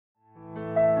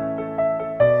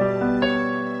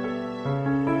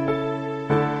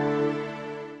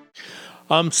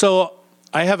So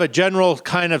I have a general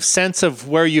kind of sense of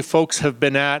where you folks have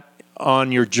been at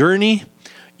on your journey,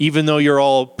 even though you're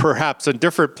all perhaps in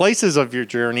different places of your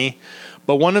journey.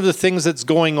 But one of the things that's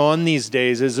going on these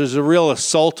days is there's a real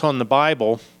assault on the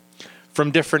Bible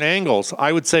from different angles.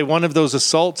 I would say one of those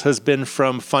assaults has been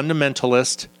from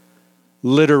fundamentalist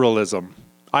literalism.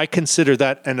 I consider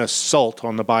that an assault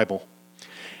on the Bible,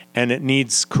 and it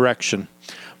needs correction.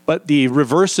 But the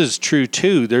reverse is true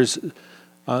too. There's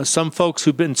some folks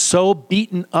who've been so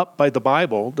beaten up by the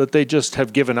Bible that they just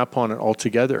have given up on it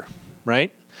altogether,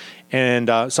 right? And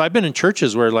so I've been in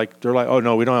churches where they're like, oh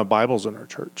no, we don't have Bibles in our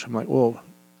church. I'm like, well,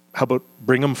 how about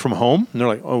bring them from home? And they're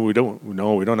like, oh, we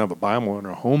don't have a Bible in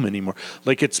our home anymore.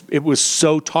 Like it was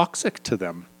so toxic to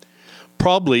them,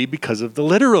 probably because of the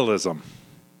literalism.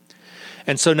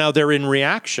 And so now they're in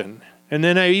reaction. And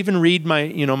then I even read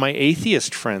my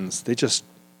atheist friends.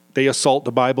 They assault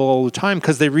the Bible all the time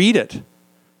because they read it.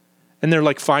 And they're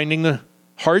like finding the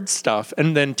hard stuff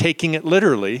and then taking it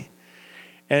literally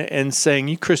and saying,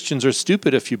 you Christians are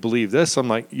stupid if you believe this. I'm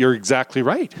like, you're exactly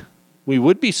right. We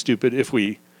would be stupid if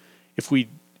we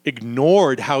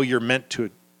ignored how you're meant to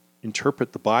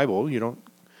interpret the Bible. You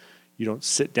don't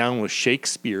sit down with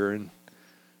Shakespeare and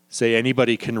say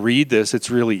anybody can read this,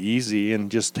 it's really easy, and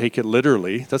just take it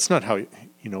literally. That's not how,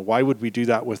 why would we do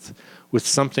that with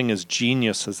something as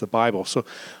genius as the Bible? So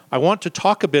I want to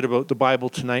talk a bit about the Bible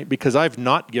tonight because I've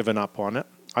not given up on it.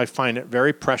 I find it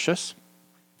very precious,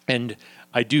 and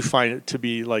I do find it to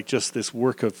be like just this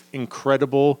work of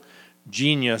incredible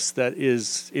genius that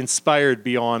is inspired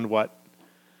beyond what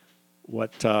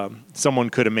someone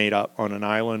could have made up on an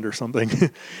island or something.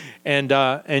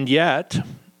 and yet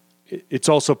it's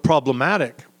also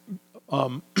problematic.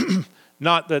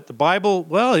 Not that the Bible,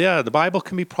 the Bible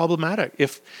can be problematic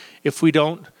if we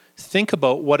don't think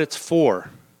about what it's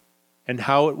for and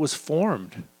how it was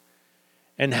formed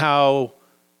and how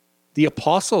the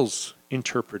apostles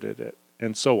interpreted it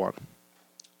and so on.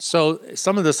 So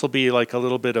some of this will be like a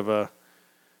little bit of a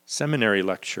seminary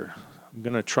lecture. I'm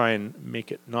going to try and make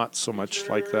it not so much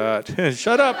like that.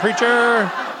 Shut up,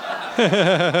 preacher!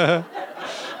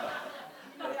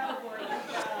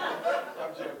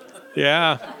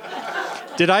 Yeah.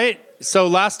 So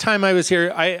last time I was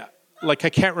here, I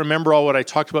can't remember all what I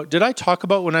talked about. Did I talk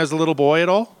about when I was a little boy at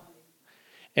all?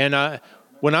 And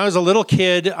when I was a little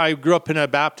kid, I grew up in a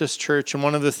Baptist church, and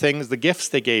one of the gifts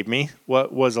they gave me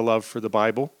was a love for the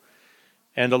Bible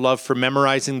and a love for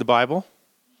memorizing the Bible.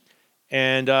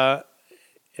 And I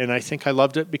think I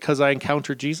loved it because I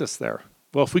encountered Jesus there.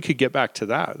 Well, if we could get back to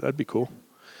that, that'd be cool.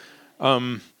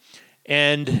 And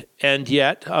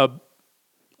yet,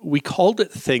 we called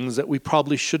it things that we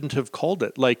probably shouldn't have called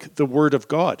it, like the Word of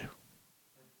God.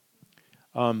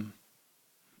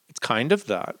 It's kind of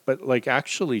that, but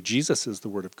actually Jesus is the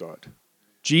Word of God.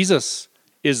 Jesus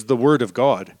is the Word of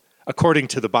God, according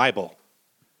to the Bible.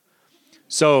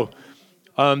 So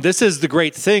this is the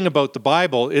great thing about the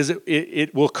Bible, is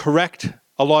it will correct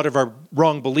a lot of our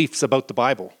wrong beliefs about the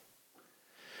Bible.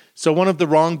 So one of the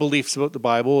wrong beliefs about the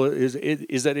Bible is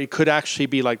that it could actually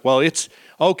be like, well, it's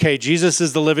okay, Jesus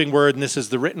is the living word and this is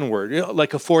the written word,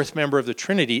 like a fourth member of the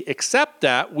Trinity, except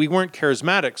that we weren't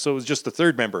charismatic, so it was just the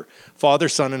third member, Father,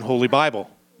 Son, and Holy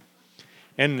Bible.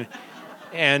 And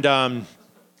the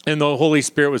Holy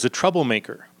Spirit was a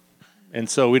troublemaker. And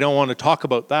so we don't want to talk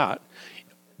about that.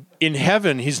 In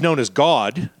heaven, he's known as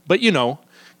God, but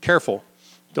careful.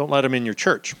 Don't let him in your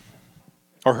church.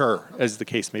 Or her, as the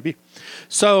case may be.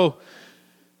 So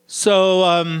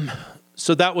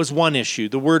that was one issue,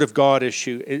 the Word of God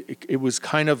issue. It was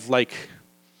kind of like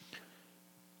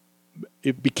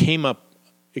it became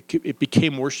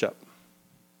worship,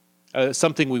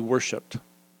 something we worshipped,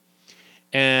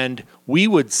 and we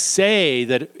would say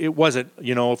that it wasn't.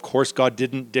 Of course, God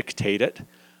didn't dictate it,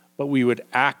 but we would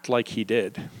act like He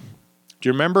did. Do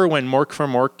you remember when Mork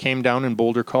from Mork came down in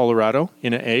Boulder, Colorado,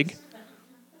 in an egg?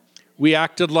 We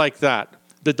acted like that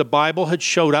the Bible had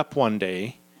showed up one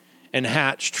day and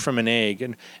hatched from an egg.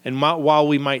 And while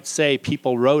we might say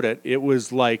people wrote it, it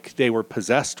was like they were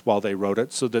possessed while they wrote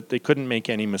it so that they couldn't make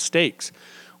any mistakes,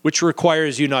 which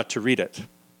requires you not to read it.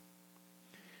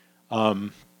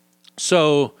 But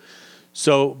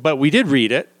we did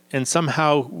read it, and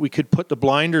somehow we could put the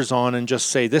blinders on and just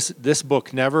say, this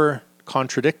book never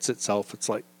contradicts itself. It's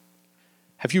like,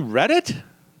 have you read it?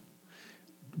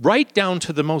 Right down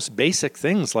to the most basic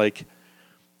things, like,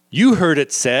 you heard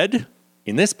it said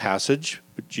in this passage,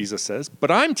 but Jesus says,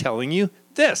 but I'm telling you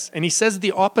this. And he says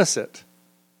the opposite.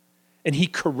 And he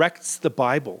corrects the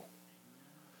Bible.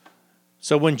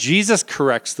 So when Jesus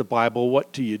corrects the Bible,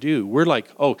 what do? We're like,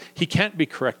 oh, he can't be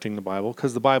correcting the Bible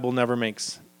because the Bible never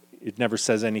makes it never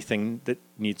says anything that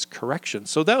needs correction.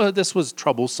 So this was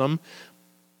troublesome,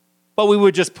 but we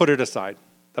would just put it aside.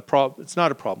 It's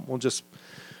not a problem.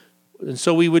 And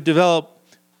so we would develop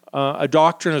a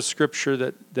doctrine of Scripture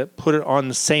that put it on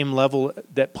the same level,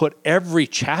 that put every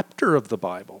chapter of the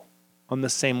Bible on the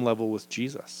same level with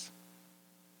Jesus.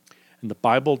 And the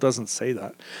Bible doesn't say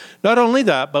that. Not only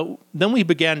that, but then we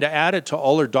began to add it to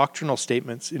all our doctrinal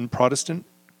statements in Protestant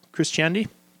Christianity.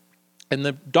 And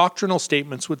the doctrinal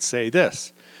statements would say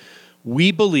this: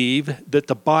 we believe that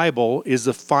the Bible is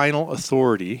the final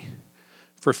authority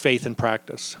for faith and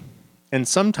practice. And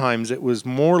sometimes it was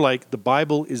more like the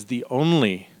Bible is the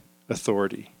only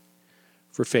authority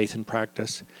for faith and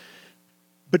practice.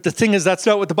 But the thing is, that's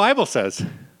not what the Bible says.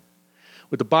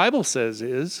 What the Bible says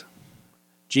is,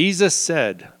 Jesus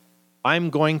said, I'm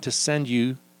going to send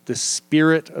you the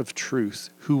Spirit of truth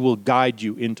who will guide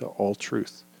you into all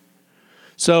truth.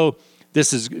 So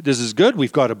this is good.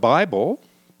 We've got a Bible,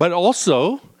 but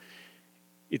also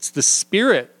it's the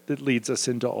Spirit that leads us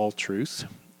into all truth.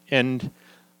 And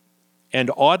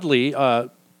oddly,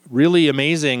 really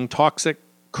amazing, toxic,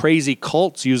 crazy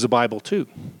cults use a Bible too.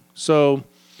 So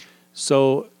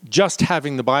just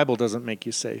having the Bible doesn't make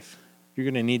you safe. You're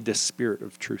going to need this Spirit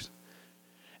of truth.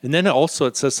 And then also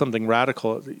it says something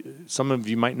radical some of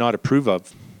you might not approve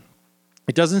of.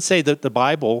 It doesn't say that the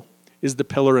Bible is the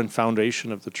pillar and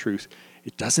foundation of the truth.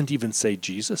 It doesn't even say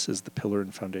Jesus is the pillar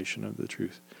and foundation of the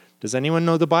truth. Does anyone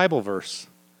know the Bible verse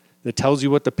that tells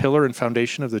you what the pillar and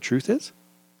foundation of the truth is?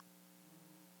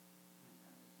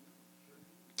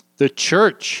 The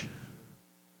church.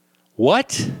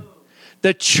 What?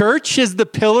 The church is the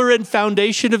pillar and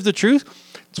foundation of the truth?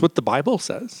 It's what the Bible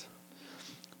says.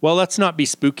 Well, let's not be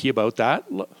spooky about that.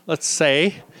 Let's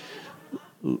say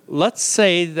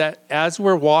that as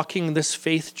we're walking this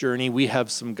faith journey, we have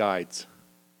some guides.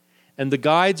 And the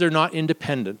guides are not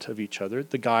independent of each other.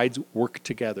 The guides work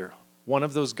together. One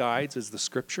of those guides is the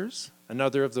Scriptures.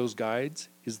 Another of those guides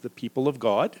is the people of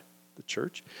God, the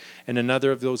church. And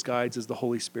another of those guides is the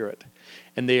Holy Spirit.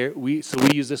 And we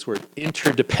use this word,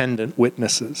 interdependent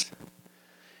witnesses.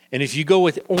 And if you go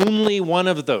with only one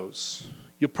of those,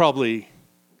 you'll probably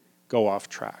go off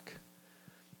track.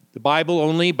 The Bible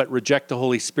only, but reject the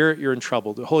Holy Spirit, you're in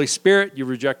trouble. The Holy Spirit, you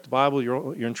reject the Bible,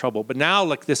 you're in trouble. But now,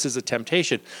 this is a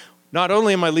temptation. Not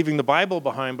only am I leaving the Bible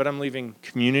behind, but I'm leaving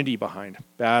community behind.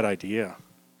 Bad idea.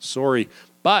 Sorry.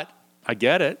 But I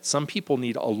get it. Some people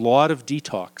need a lot of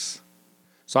detox.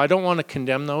 So I don't want to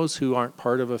condemn those who aren't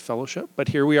part of a fellowship, but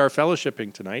here we are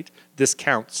fellowshipping tonight. This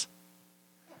counts.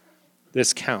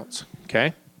 This counts,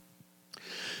 okay?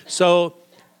 So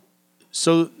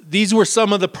these were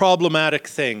some of the problematic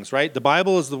things, right? The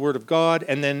Bible is the Word of God,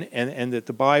 and that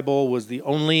the Bible was the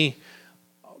only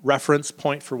reference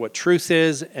point for what truth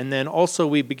is, and then also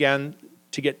we began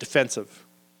to get defensive.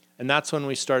 And that's when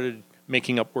we started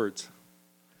making up words,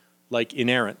 like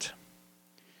inerrant.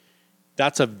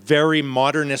 That's a very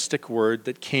modernistic word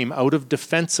that came out of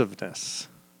defensiveness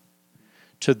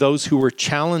to those who were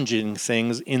challenging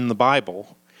things in the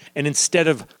Bible. And instead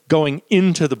of going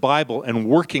into the Bible and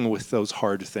working with those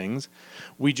hard things,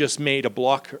 we just made a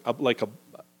blocker, like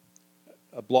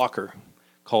a blocker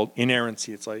called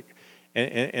inerrancy. It's like,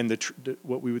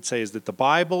 what we would say is that the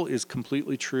Bible is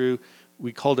completely true.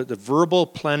 We called it the verbal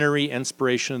plenary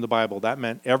inspiration of the Bible. That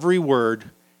meant every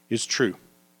word is true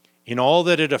in all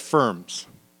that it affirms.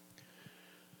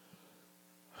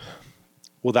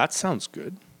 Well, that sounds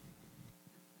good.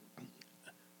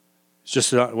 It's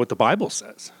just not what the Bible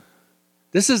says.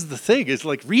 This is the thing, is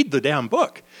read the damn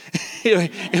book.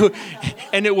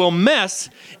 And it will mess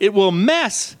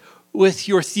with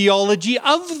your theology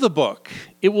of the book.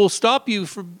 It will stop you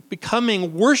from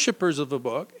becoming worshipers of the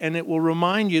book, and it will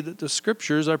remind you that the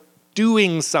Scriptures are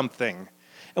doing something.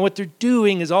 And what they're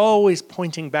doing is always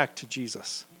pointing back to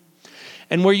Jesus.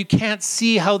 And where you can't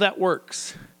see how that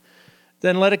works,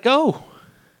 then let it go.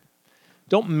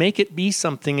 Don't make it be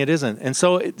something it isn't. And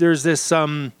so there's this,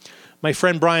 my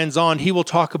friend Brian Zahn, he will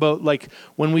talk about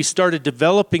when we started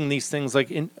developing these things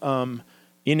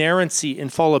inerrancy,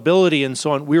 infallibility, and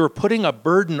so on, we were putting a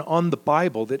burden on the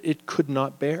Bible that it could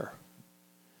not bear.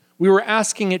 We were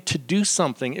asking it to do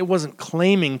something it wasn't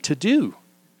claiming to do.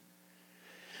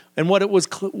 And what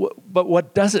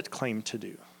does it claim to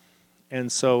do?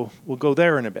 And so we'll go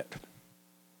there in a bit.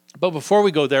 But before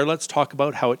we go there, let's talk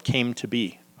about how it came to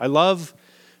be. I love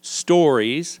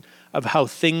stories of how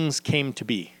things came to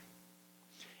be.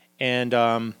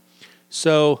 And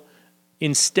so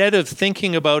instead of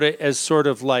thinking about it as sort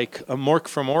of like a mork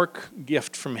from ork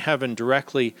gift from heaven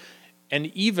directly, and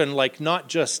even not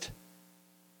just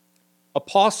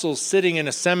apostles sitting in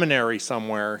a seminary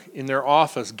somewhere in their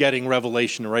office getting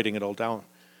revelation and writing it all down.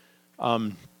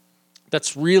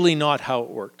 That's really not how it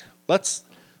worked. Let's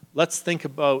think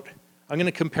about, I'm going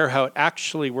to compare how it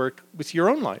actually worked with your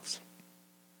own lives.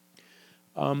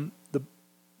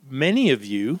 Many of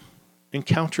you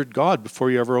encountered God before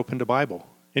you ever opened a Bible.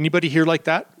 Anybody here like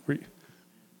that?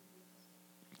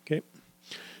 Okay.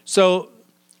 So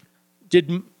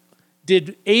did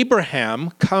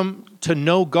Abraham come to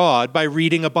know God by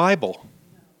reading a Bible?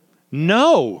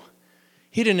 No.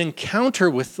 He had an encounter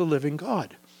with the living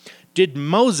God. Did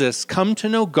Moses come to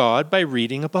know God by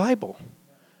reading a Bible?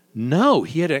 No.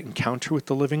 He had an encounter with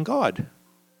the living God.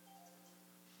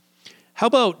 How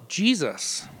about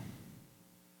Jesus?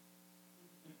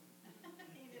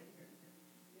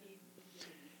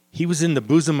 He was in the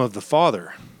bosom of the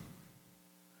Father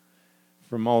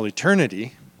from all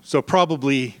eternity, so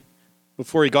probably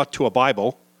before he got to a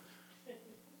Bible.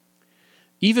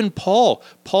 Even Paul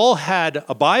had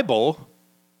a Bible,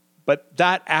 but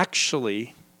that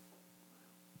actually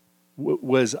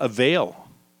was a veil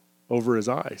over his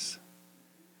eyes.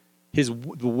 The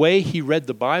way he read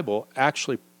the Bible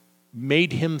actually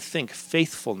made him think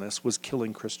faithfulness was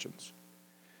killing Christians.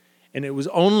 And it was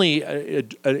only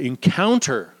an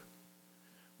encounter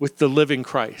with the living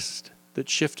Christ that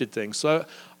shifted things. So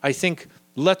I think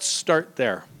let's start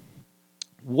there.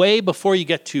 Way before you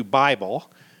get to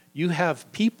Bible, you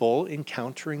have people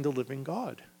encountering the living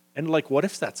God. And what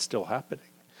if that's still happening?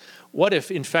 What if,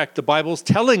 in fact, the Bible's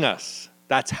telling us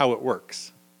that's how it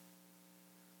works?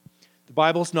 The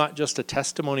Bible's not just a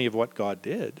testimony of what God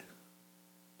did,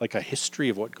 like a history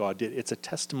of what God did. It's a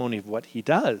testimony of what he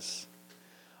does.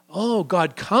 Oh,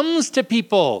 God comes to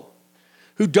people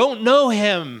who don't know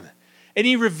him, and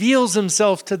he reveals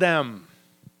himself to them.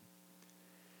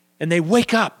 And they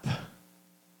wake up,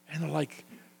 and they're like,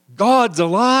 God's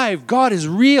alive. God is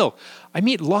real. I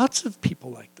meet lots of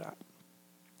people like that.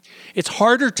 It's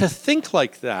harder to think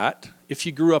like that if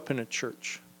you grew up in a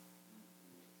church.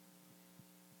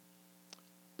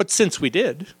 But since we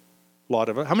did, a lot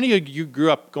of it. How many of you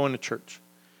grew up going to church?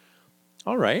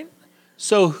 All right.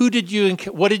 So what did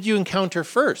you encounter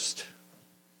first?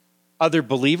 Other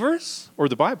believers or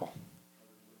the Bible?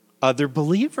 Other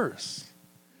believers.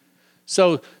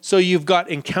 So you've got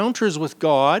encounters with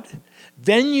God,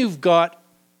 then you've got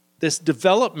this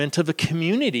development of a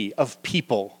community of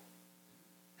people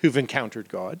who've encountered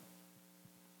God.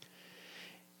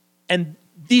 And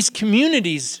these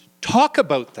communities talk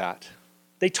about that.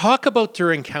 They talk about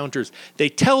their encounters. They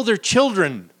tell their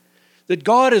children that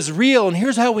God is real, and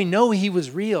here's how we know he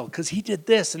was real, because he did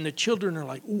this, and the children are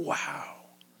like, wow.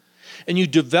 And you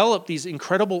develop these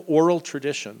incredible oral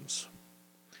traditions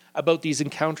about these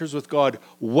encounters with God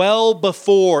well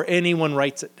before anyone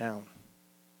writes it down.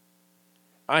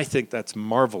 I think that's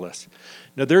marvelous.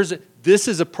 Now, this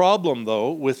is a problem,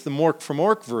 though, with the Mork from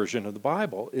Ork version of the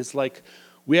Bible, is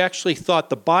we actually thought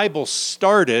the Bible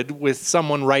started with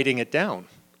someone writing it down.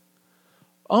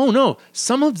 Oh, no.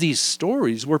 Some of these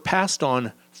stories were passed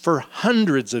on for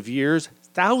hundreds of years,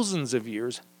 thousands of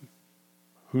years,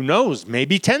 who knows,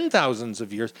 maybe 10,000s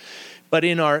of years. But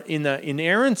in the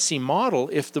inerrancy model,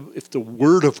 if the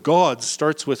Word of God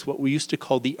starts with what we used to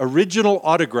call the original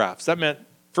autographs, that meant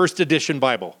first edition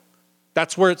Bible.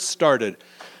 That's where it started.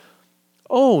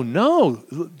 Oh, no.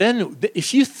 Then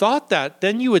if you thought that,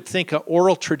 then you would think an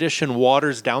oral tradition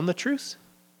waters down the truth.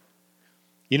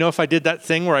 You know, if I did that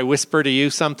thing where I whisper to you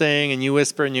something and you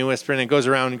whisper and it goes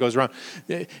around and goes around.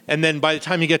 And then by the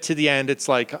time you get to the end, it's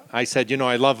like I said,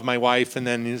 I love my wife. And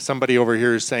then somebody over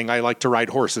here is saying, I like to ride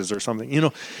horses or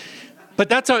something, But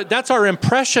that's our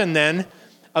impression then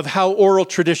of how oral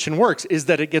tradition works, is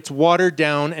that it gets watered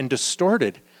down and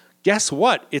distorted. Guess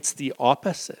what? It's the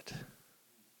opposite.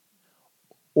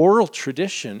 Oral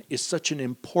tradition is such an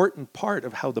important part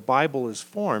of how the Bible is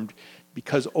formed,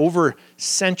 because over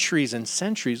centuries and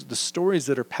centuries, the stories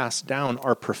that are passed down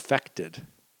are perfected.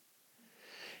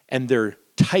 And they're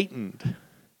tightened.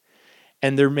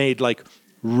 And they're made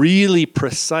really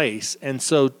precise. And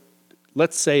so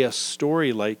let's say a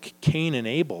story like Cain and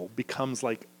Abel becomes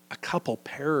a couple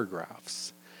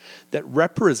paragraphs that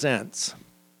represents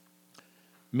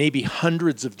maybe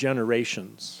hundreds of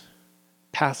generations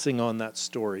passing on that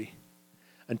story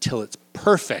until it's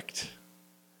perfect.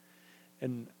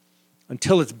 And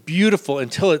until it's beautiful,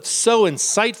 until it's so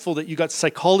insightful that you got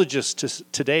psychologists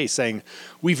today saying,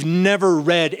 we've never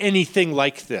read anything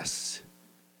like this.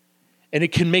 And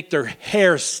it can make their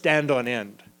hair stand on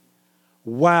end.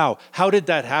 Wow, how did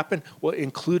that happen? Well, it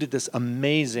included this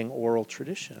amazing oral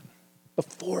tradition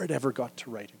before it ever got to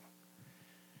writing.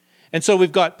 And so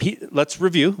we've got, let's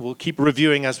review. We'll keep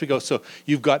reviewing as we go. So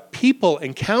you've got people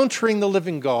encountering the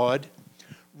living God,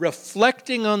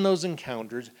 reflecting on those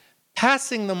encounters,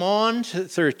 passing them on to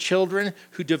their children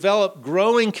who develop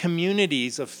growing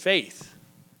communities of faith,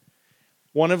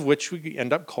 one of which we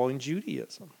end up calling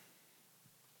Judaism.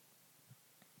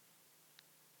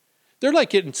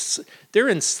 They're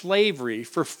in slavery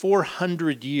for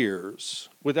 400 years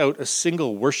without a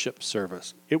single worship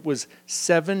service. It was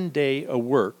 7 days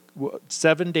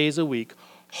a week,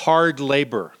 hard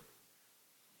labor.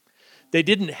 They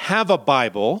didn't have a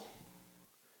Bible.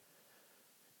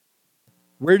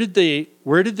 Where did they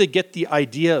get the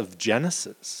idea of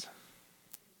Genesis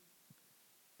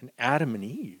and Adam and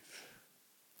Eve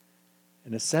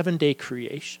and a 7-day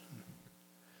creation?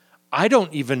 I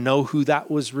don't even know who that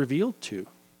was revealed to.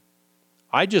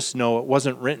 I just know it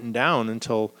wasn't written down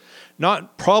until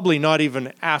probably not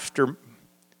even after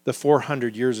the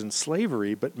 400 years in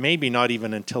slavery, but maybe not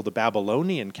even until the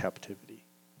Babylonian captivity.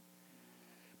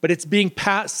 But it's being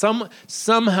passed.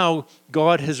 Somehow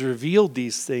God has revealed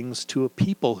these things to a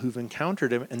people who've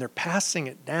encountered him, and they're passing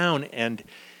it down, and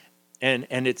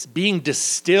it's being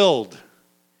distilled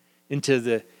into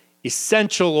the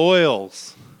essential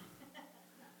oils.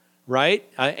 Right?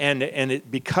 And it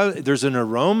because there's an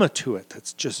aroma to it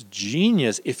that's just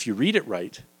genius if you read it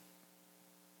right.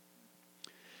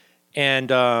 And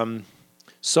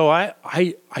so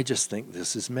I just think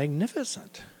this is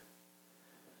magnificent.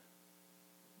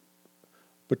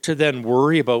 But to then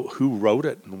worry about who wrote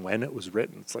it and when it was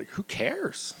written, it's like, who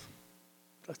cares?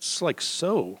 That's like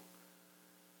so.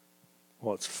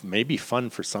 Well, it's maybe fun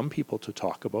for some people to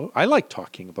talk about. I like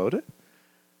talking about it.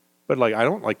 But I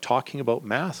don't like talking about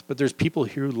math, but there's people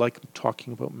here who like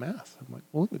talking about math. I'm like,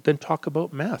 well, then talk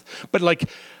about math. But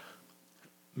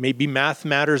maybe math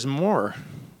matters more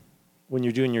when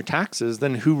you're doing your taxes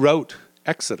than who wrote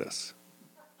Exodus,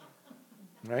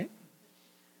 right?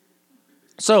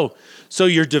 So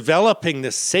you're developing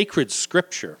this sacred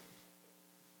scripture.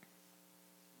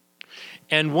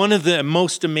 And one of the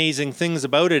most amazing things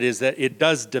about it is that it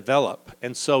does develop.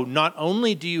 And so not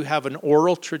only do you have an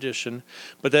oral tradition,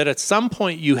 but that at some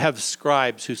point you have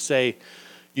scribes who say,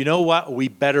 you know what, we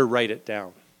better write it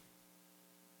down.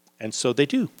 And so they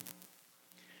do.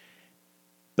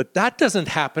 But that doesn't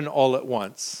happen all at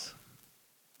once.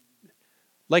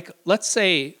 Let's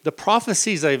say the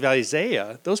prophecies of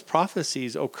Isaiah, those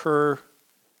prophecies occur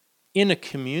in a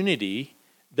community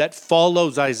that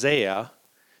follows Isaiah,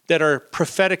 that are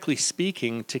prophetically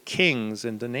speaking to kings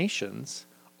and the nations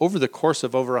over the course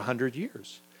of over 100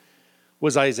 years.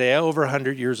 Was Isaiah over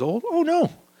 100 years old? Oh,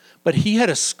 no. But he had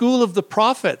a school of the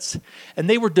prophets, and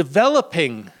they were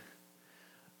developing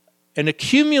and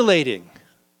accumulating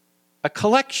a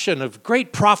collection of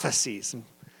great prophecies.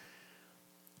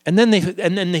 And then they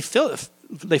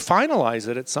finalize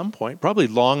it at some point, probably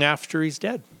long after he's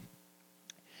dead.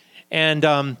 And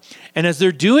as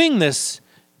they're doing this,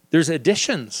 there's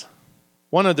additions.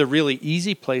 One of the really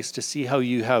easy place to see how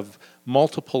you have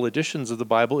multiple editions of the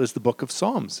Bible is the book of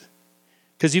Psalms.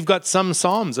 Because you've got some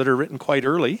Psalms that are written quite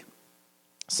early.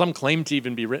 Some claim to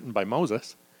even be written by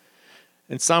Moses.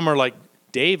 And some are like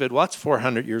David, well, that's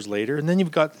 400 years later. And then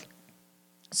you've got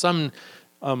some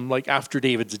like after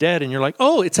David's dead, and you're like,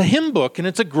 oh, it's a hymn book, and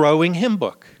it's a growing hymn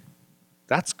book.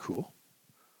 That's cool.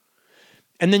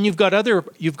 And then you've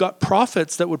got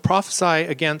prophets that would prophesy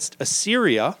against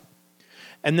Assyria,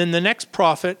 and then the next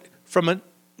prophet from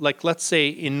let's say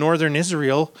in northern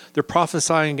Israel, they're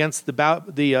prophesying against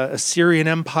the Assyrian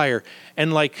Empire,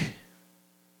 and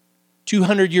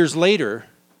 200 years later,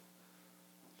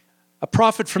 a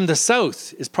prophet from the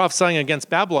south is prophesying against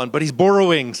Babylon, but he's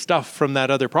borrowing stuff from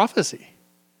that other prophecy.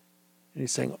 And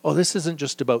he's saying, oh, this isn't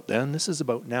just about then, this is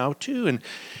about now too.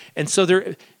 And so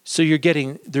you're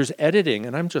getting, there's editing,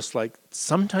 and I'm just like,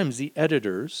 sometimes the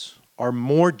editors are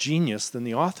more genius than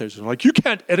the authors. They're like, you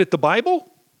can't edit the Bible?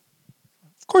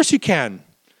 Of course you can.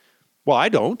 Well, I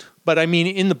don't, but I mean,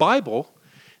 in the Bible,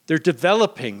 they're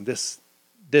developing this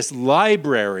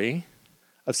library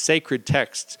of sacred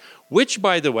texts, which,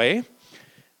 by the way,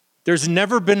 there's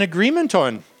never been agreement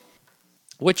on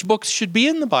which books should be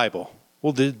in the Bible.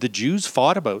 Well, the Jews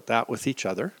fought about that with each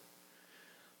other.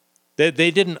 They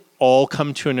didn't all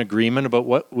come to an agreement about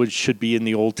what should be in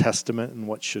the Old Testament and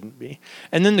what shouldn't be.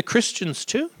 And then the Christians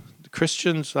too. The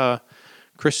Christians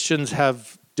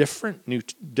have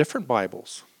different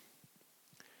Bibles.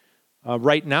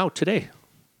 Right now, today,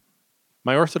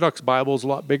 my Orthodox Bible is a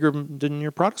lot bigger than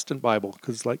your Protestant Bible,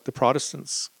 because the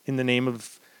Protestants, in the name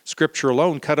of Scripture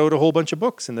alone, cut out a whole bunch of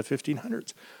books in the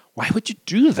 1500s. Why would you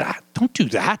do that? Don't do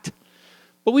that.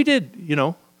 But we did,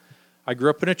 I grew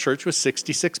up in a church with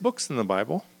 66 books in the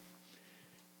Bible.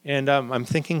 And I'm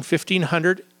thinking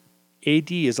 1500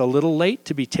 AD is a little late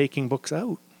to be taking books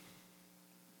out.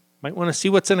 Might want to see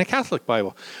what's in a Catholic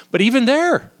Bible. But even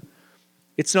there,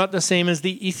 it's not the same as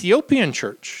the Ethiopian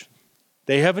church.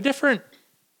 They have a different,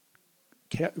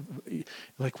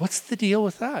 like, what's the deal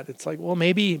with that? It's like, well,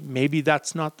 maybe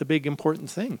that's not the big important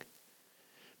thing.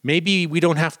 Maybe we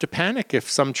don't have to panic if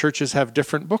some churches have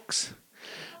different books.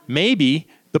 Maybe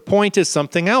the point is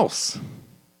something else.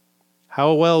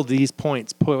 How well these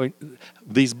books point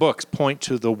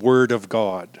to the Word of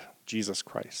God, Jesus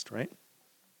Christ, right?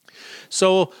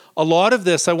 So a lot of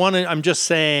this, I'm just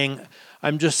saying,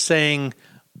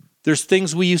 there's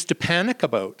things we used to panic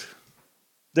about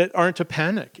that aren't a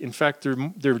panic. In fact,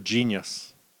 they're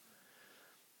genius.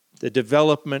 The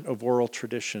development of oral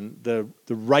tradition, the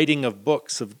writing of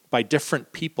books by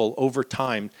different people over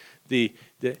time, the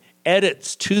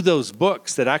edits to those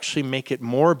books that actually make it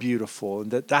more beautiful,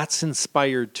 and that's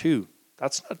inspired too.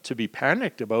 That's not to be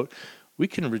panicked about. We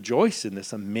can rejoice in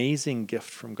this amazing gift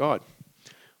from God.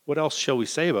 What else shall we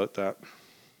say about that?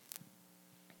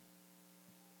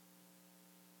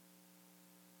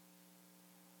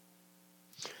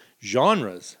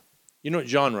 Genres. You know what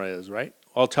genre is, right?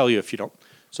 I'll tell you if you don't.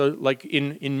 So like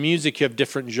in music, you have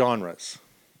different genres.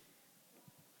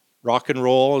 Rock and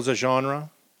roll is a genre.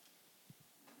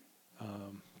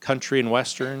 Country and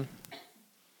Western.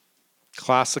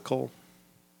 Classical.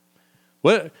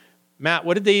 Matt,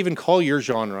 what did they even call your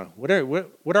genre? What are you? Well,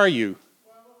 it was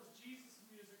Jesus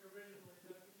music originally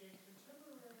that became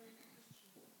contemporary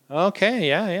Christian. Okay,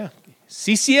 yeah.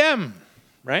 CCM,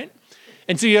 right?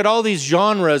 And so you had all these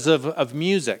genres of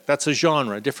music. That's a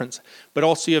genre, difference. But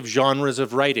also you have genres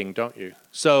of writing, don't you?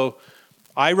 So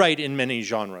I write in many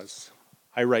genres.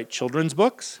 I write children's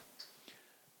books.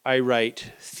 I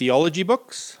write theology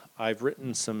books. I've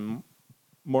written some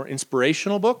more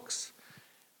inspirational books.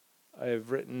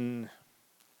 I've written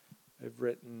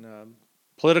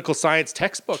political science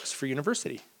textbooks for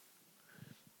university.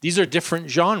 These are different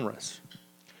genres.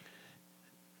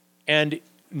 And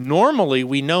normally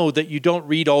we know that you don't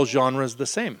read all genres the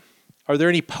same. Are there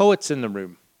any poets in the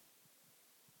room?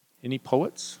 Any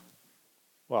poets?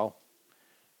 Well,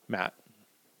 Matt.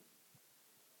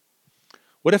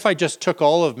 What if I just took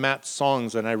all of Matt's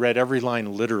songs and I read every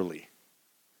line literally?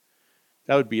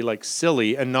 That would be like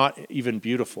silly and not even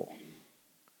beautiful.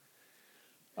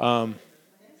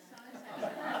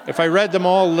 If I read them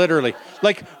all literally.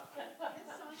 Like,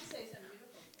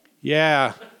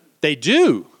 yeah, they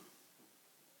do.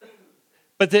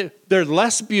 But they're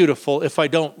less beautiful if I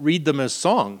don't read them as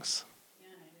songs.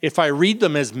 If I read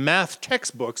them as math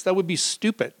textbooks, that would be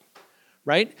stupid,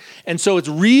 right? And so it's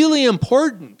really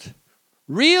important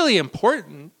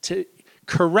to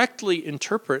correctly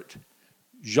interpret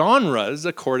genres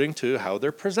according to how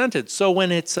they're presented. So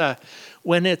when it's a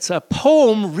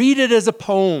poem, read it as a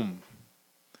poem.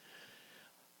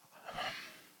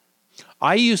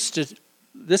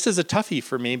 This is a toughie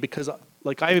for me because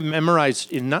like I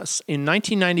memorized in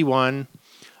 1991,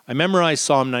 I memorized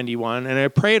Psalm 91 and I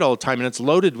pray it all the time and it's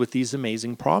loaded with these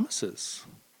amazing promises.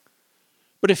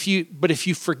 But if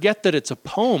you forget that it's a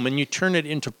poem and you turn it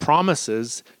into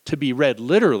promises to be read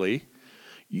literally,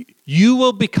 you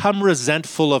will become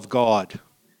resentful of God.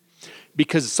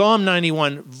 Because Psalm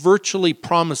 91 virtually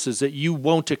promises that you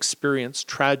won't experience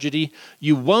tragedy.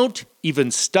 You won't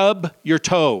even stub your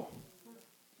toe.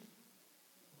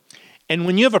 And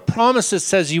when you have a promise that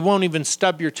says you won't even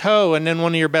stub your toe, and then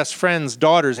one of your best friend's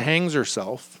daughters hangs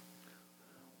herself,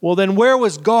 well, then where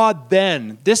was God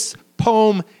then? This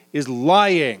poem is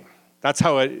lying. That's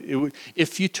how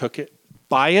if you took it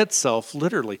by itself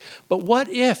literally. But what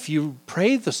if you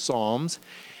pray the Psalms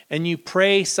and you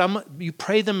pray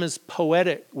them as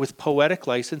poetic, with poetic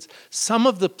license? Some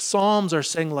of the Psalms are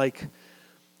saying like,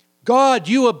 God,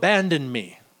 you abandoned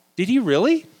me. Did he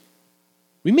really?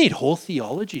 We made whole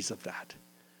theologies of that.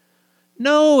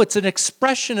 No, it's an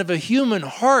expression of a human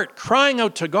heart crying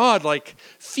out to God, like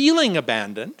feeling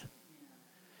abandoned.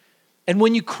 And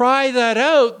when you cry that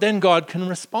out, then God can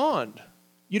respond.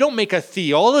 You don't make a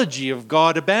theology of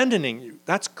God abandoning you.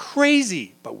 That's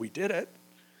crazy, but we did it.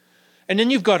 And then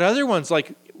you've got other ones,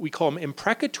 like we call them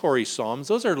imprecatory psalms.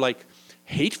 Those are like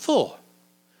hateful.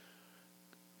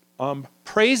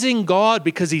 Praising God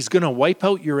because he's going to wipe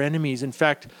out your enemies. In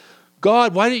fact,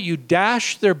 God, why don't you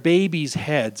dash their babies'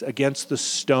 heads against the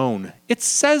stone? It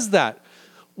says that.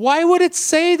 Why would it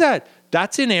say that?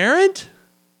 That's inerrant?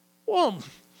 Well,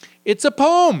 it's a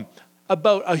poem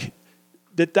about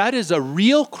that is a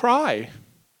real cry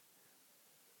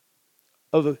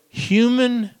of a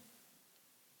human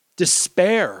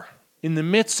despair in the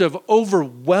midst of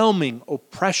overwhelming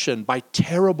oppression by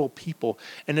terrible people.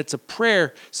 And it's a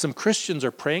prayer some Christians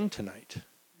are praying tonight.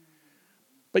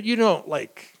 But you don't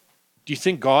do you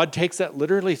think God takes that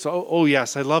literally? So, oh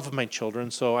yes, I love my children,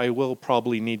 so I will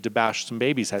probably need to bash some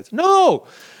babies' heads. No,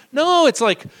 it's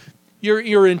like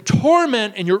you're in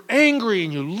torment and you're angry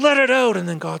and you let it out, and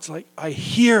then God's like, I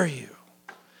hear you.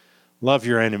 Love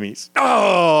your enemies.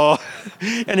 Oh,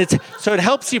 and so it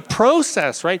helps you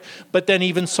process, right? But then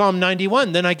even Psalm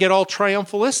 91, then I get all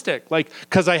triumphalistic,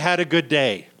 because I had a good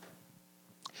day.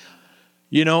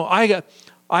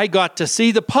 I got to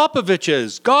see the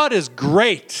Popoviches. God is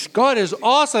great. God is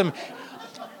awesome.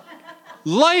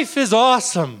 Life is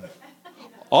awesome.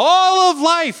 All of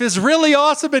life is really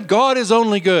awesome, and God is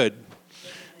only good.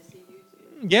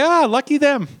 Yeah, lucky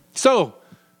them. So,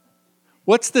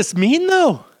 what's this mean,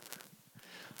 though?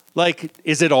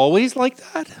 Is it always like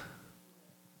that?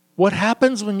 What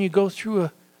happens when you go through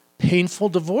a painful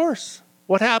divorce?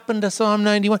 What happened to Psalm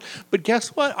 91? But guess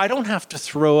what? I don't have to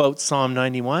throw out Psalm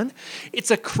 91. It's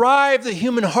a cry of the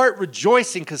human heart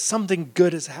rejoicing because something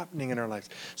good is happening in our lives.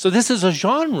 So this is a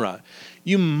genre.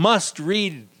 You must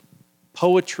read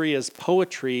poetry as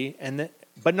poetry,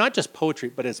 but not just poetry,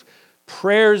 but as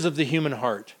prayers of the human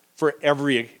heart for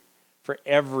every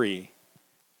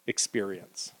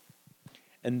experience.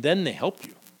 And then they help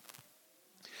you.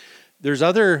 There's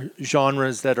other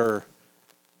genres that are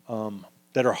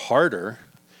harder.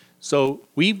 So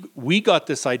we got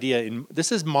this idea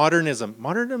this is modernism.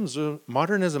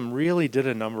 Modernism really did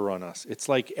a number on us. It's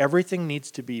like everything needs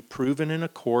to be proven in a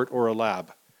court or a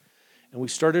lab. And we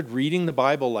started reading the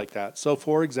Bible like that. So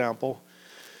for example,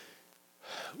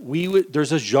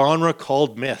 there's a genre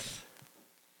called myth.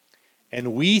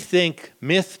 And we think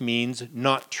myth means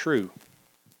not true.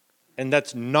 And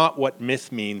that's not what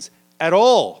myth means at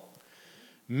all.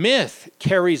 Myth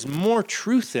carries more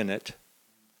truth in it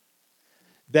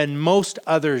than most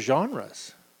other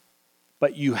genres.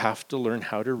 But you have to learn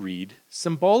how to read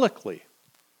symbolically.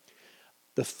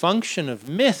 The function of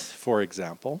myth, for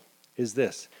example, is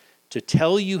this: to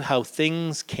tell you how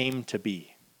things came to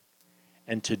be.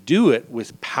 And to do it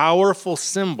with powerful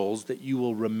symbols that you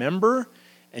will remember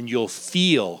and you'll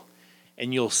feel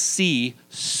and you'll see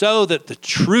so that the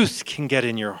truth can get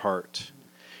in your heart.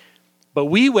 But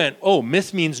we went,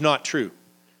 myth means not true.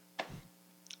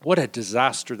 What a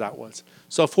disaster that was.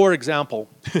 So for example,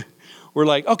 we're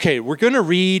like, okay, we're going to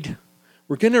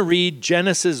read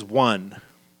Genesis 1.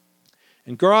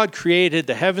 And God created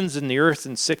the heavens and the earth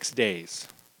in 6 days.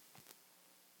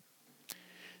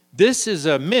 This is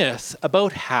a myth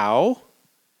about how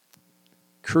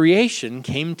creation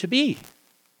came to be.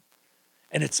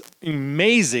 And it's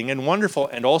amazing and wonderful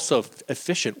and also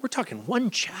efficient. We're talking one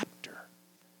chapter.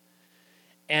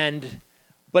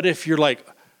 But if you're like,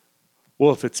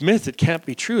 well, if it's myth, it can't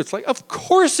be true. It's like, of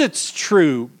course it's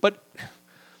true. But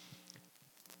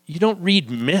you don't read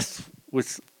myth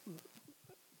with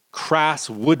crass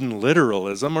wooden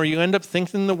literalism, or you end up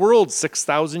thinking the world's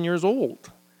 6,000 years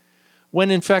old.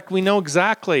 When in fact we know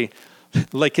exactly,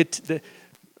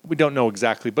 we don't know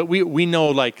exactly, but we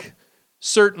know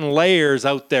certain layers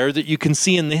out there that you can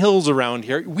see in the hills around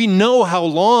here. We know how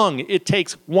long it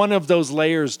takes one of those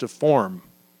layers to form.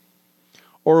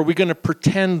 Or are we going to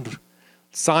pretend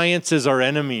science is our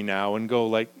enemy now and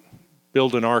go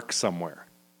build an ark somewhere?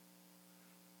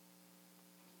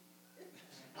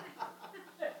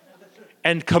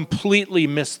 And completely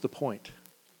miss the point.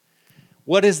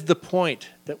 What is the point?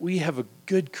 That we have a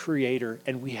good creator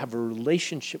and we have a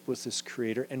relationship with this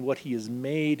creator, and what he has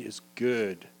made is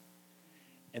good.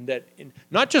 And that,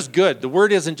 not just good, the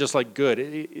word isn't just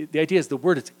good. The idea is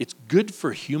it's good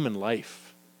for human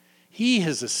life. He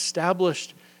has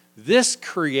established this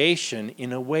creation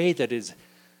in a way that is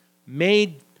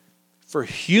made for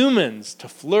humans to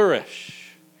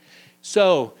flourish.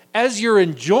 So, as you're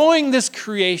enjoying this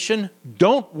creation,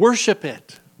 don't worship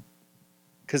it.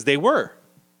 Because they were.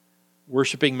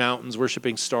 Worshiping mountains,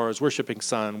 worshiping stars, worshiping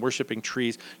sun, worshiping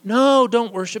trees. No,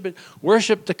 don't worship it.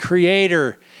 Worship the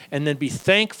Creator and then be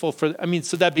thankful for,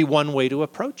 so that'd be one way to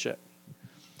approach it.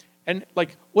 And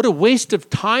what a waste of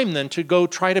time then to go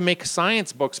try to make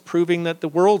science books proving that the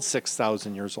world's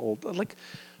 6,000 years old.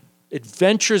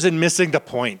 Adventures in missing the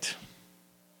point.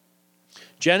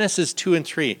 Genesis 2 and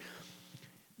 3.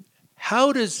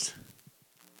 How does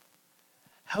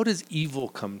evil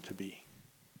come to be?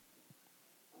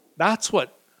 That's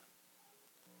what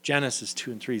Genesis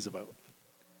 2 and 3 is about.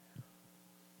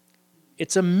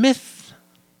 It's a myth.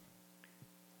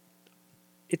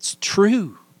 It's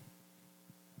true.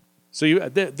 So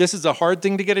this is a hard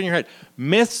thing to get in your head.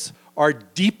 Myths are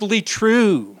deeply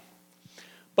true.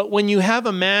 But when you have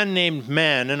a man named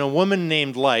man and a woman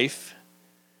named life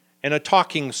and a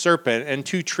talking serpent and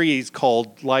two trees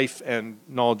called life and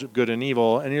knowledge of good and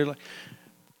evil, and you're like,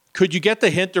 could you get the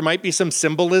hint there might be some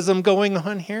symbolism going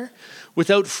on here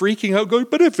without freaking out going,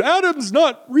 but if Adam's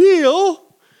not real,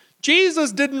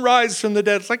 Jesus didn't rise from the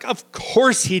dead. It's like, of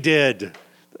course he did.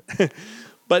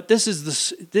 But this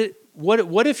is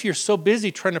what if you're so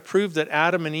busy trying to prove that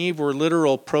Adam and Eve were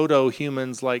literal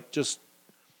proto-humans, like just,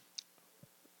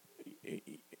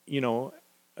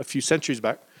 a few centuries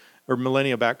back or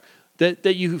millennia back,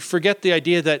 that you forget the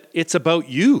idea that it's about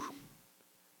you.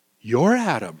 You're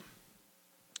Adam.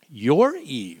 You're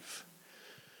Eve.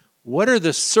 What are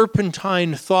the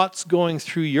serpentine thoughts going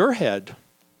through your head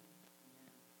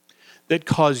that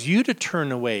cause you to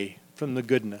turn away from the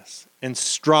goodness and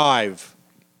strive?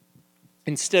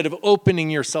 Instead of opening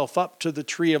yourself up to the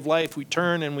tree of life, we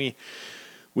turn and we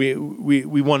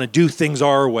want to do things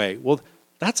our way. Well,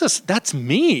 that's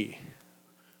me.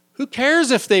 Who cares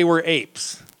if they were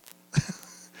apes?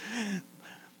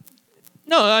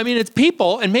 No, I mean, it's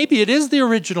people, and maybe it is the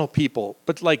original people,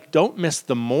 but don't miss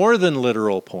the more than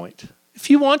literal point. If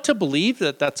you want to believe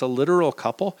that that's a literal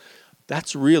couple,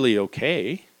 that's really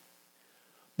okay.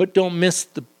 But don't miss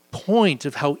the point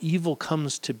of how evil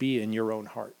comes to be in your own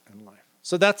heart and life.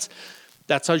 So that's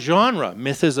a genre.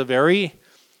 Myth is a very,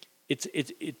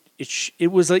 it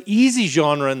was an easy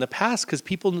genre in the past because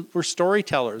people were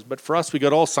storytellers, but for us, we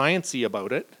got all sciencey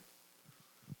about it.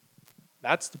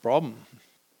 That's the problem.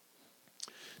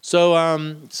 So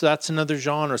that's another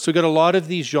genre. So we got a lot of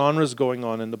these genres going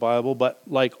on in the Bible, but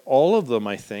all of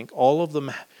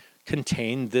them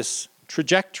contain this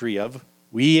trajectory of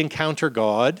we encounter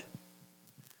God.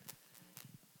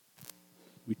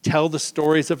 We tell the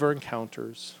stories of our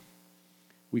encounters.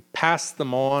 We pass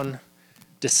them on,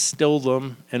 distill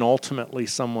them, and ultimately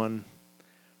someone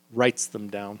writes them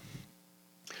down.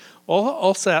 I'll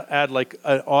also add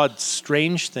an odd,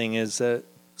 strange thing is that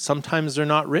sometimes they're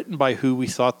not written by who we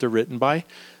thought they're written by,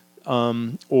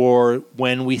 or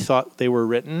when we thought they were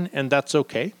written, and that's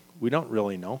okay. We don't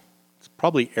really know. It's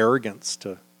probably arrogance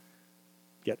to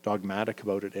get dogmatic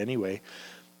about it anyway.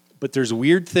 But there's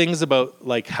weird things about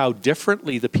how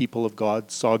differently the people of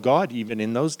God saw God even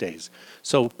in those days.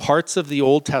 So parts of the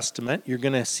Old Testament, you're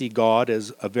going to see God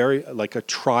as a very a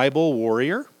tribal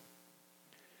warrior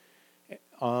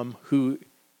who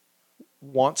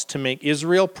wants to make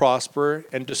Israel prosper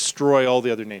and destroy all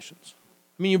the other nations.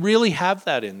 I mean, you really have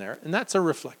that in there, and that's a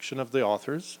reflection of the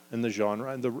authors and the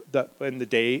genre and the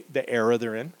day, the era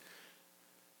they're in.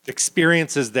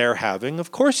 Experiences they're having.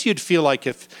 Of course you'd feel like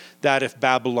if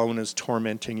Babylon is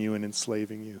tormenting you and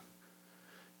enslaving you.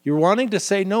 You're wanting to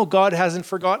say, no, God hasn't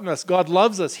forgotten us. God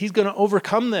loves us. He's going to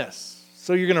overcome this.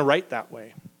 So you're going to write that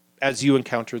way as you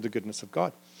encounter the goodness of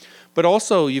God. But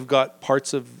also you've got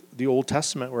parts of the Old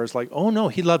Testament where it's oh no,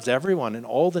 he loves everyone and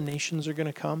all the nations are going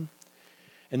to come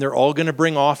and they're all going to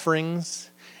bring offerings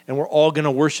and we're all going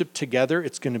to worship together.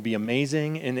 It's going to be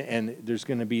amazing. And there's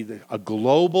going to be the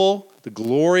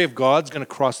glory of God's going to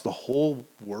cross the whole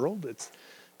world.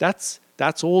 That's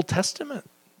Old Testament.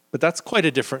 But that's quite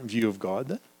a different view of God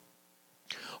then.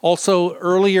 Also,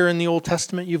 earlier in the Old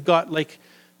Testament, you've got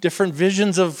different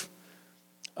visions of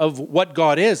what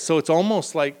God is. So it's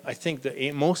almost I think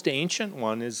the most ancient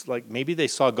one is maybe they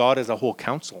saw God as a whole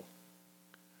council.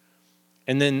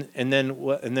 And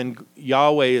then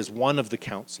Yahweh is one of the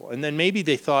council. And then maybe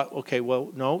they thought, okay, well,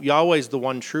 no, Yahweh's the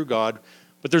one true God,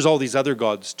 but there's all these other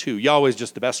gods too. Yahweh's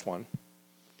just the best one.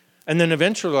 And then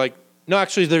eventually no,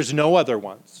 actually there's no other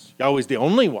ones. Yahweh's the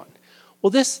only one.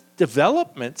 Well, this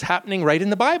development's happening right in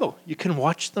the Bible. You can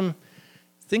watch them.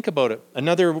 Think about it.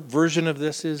 Another version of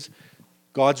this is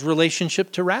God's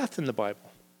relationship to wrath in the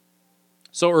Bible.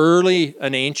 So early,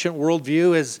 an ancient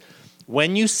worldview is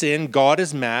when you sin, God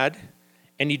is mad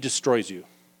and he destroys you.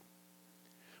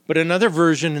 But another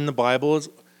version in the Bible is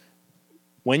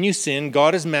when you sin,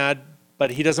 God is mad, but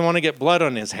he doesn't want to get blood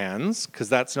on his hands because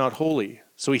that's not holy.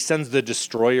 So he sends the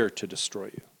destroyer to destroy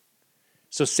you.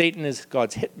 So Satan is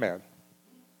God's hitman.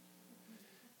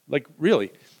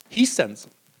 Really, he sends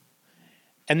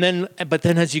them. But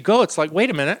then as you go, it's wait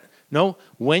a minute. No,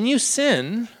 when you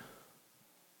sin,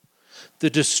 the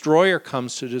destroyer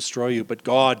comes to destroy you, but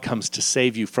God comes to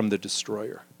save you from the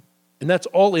destroyer. And that's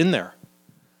all in there.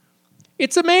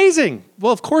 It's amazing.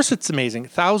 Well, of course it's amazing.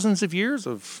 Thousands of years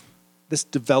of this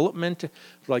development.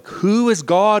 Who is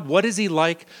God? What is he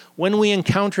like? When we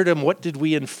encountered him, what did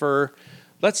we infer?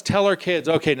 Let's tell our kids,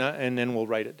 okay, and then we'll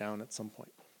write it down at some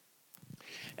point.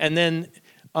 And then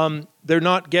they're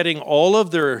not getting all of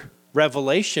their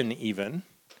revelation even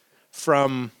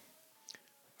from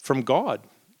God.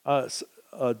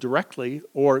 directly,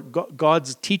 or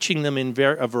God's teaching them in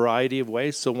a variety of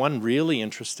ways. So one really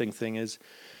interesting thing is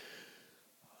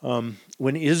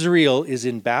when Israel is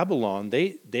in Babylon,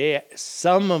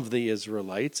 some of the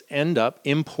Israelites end up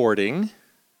importing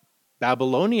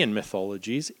Babylonian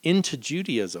mythologies into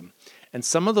Judaism. And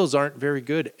some of those aren't very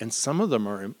good, and some of them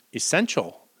are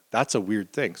essential. That's a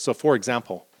weird thing. So for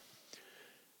example,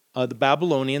 the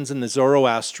Babylonians and the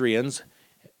Zoroastrians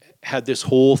had this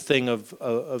whole thing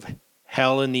of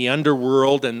hell in the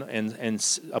underworld and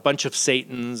a bunch of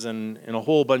Satans and a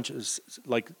whole bunch of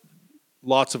like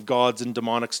lots of gods and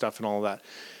demonic stuff and all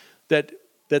that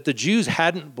the Jews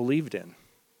hadn't believed in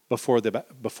before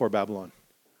Babylon.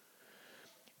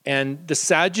 And the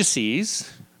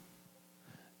Sadducees,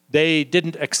 they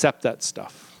didn't accept that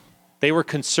stuff. They were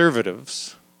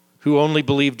conservatives who only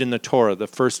believed in the Torah, the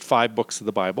first 5 books of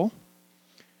the Bible.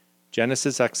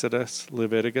 Genesis, Exodus,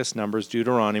 Leviticus, Numbers,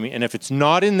 Deuteronomy. And if it's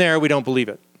not in there, we don't believe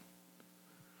it.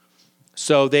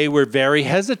 So they were very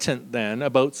hesitant then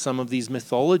about some of these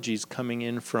mythologies coming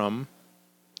in from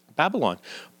Babylon.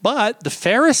 But the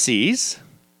Pharisees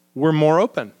were more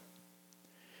open.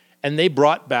 And they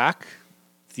brought back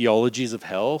theologies of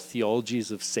hell, theologies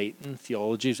of Satan,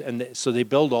 so they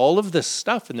build all of this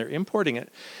stuff and they're importing it.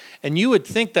 And you would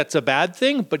think that's a bad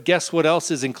thing, but guess what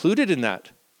else is included in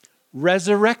that?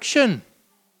 Resurrection.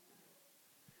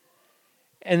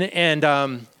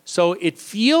 And so it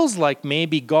feels like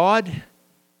maybe God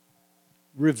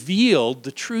revealed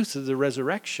the truth of the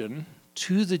resurrection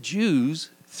to the Jews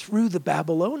through the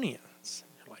Babylonians.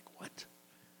 And you're like, what?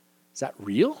 Is that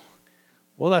real?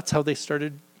 Well, that's how they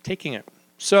started taking it.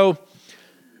 So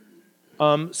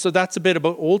that's a bit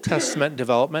about Old Testament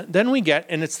development. Then we get,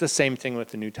 and it's the same thing with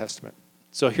the New Testament.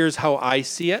 So here's how I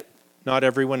see it. Not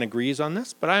everyone agrees on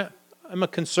this, but I'm a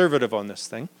conservative on this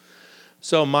thing.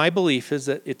 So my belief is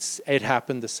that it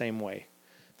happened the same way.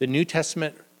 The New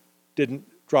Testament didn't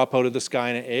drop out of the sky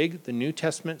in an egg. The New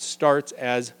Testament starts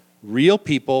as real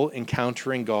people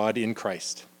encountering God in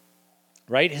Christ,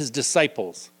 right? His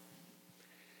disciples.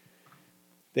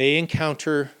 They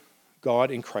encounter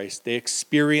God in Christ. They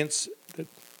experience that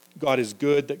God is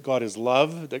good, that God is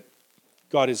love, that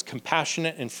God is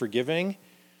compassionate and forgiving,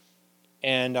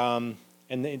 and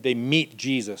they meet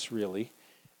Jesus, really.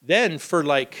 Then for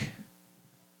like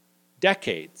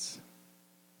decades,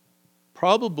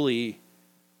 probably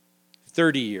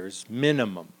 30 years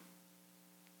minimum,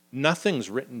 nothing's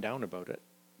written down about it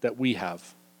that we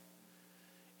have.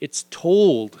 It's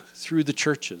told through the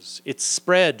churches. It's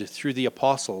spread through the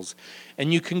apostles.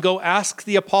 And you can go ask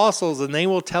the apostles and they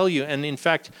will tell you. And in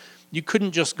fact, you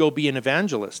couldn't just go be an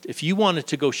evangelist. If you wanted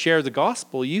to go share the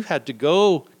gospel, you had to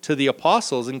go to the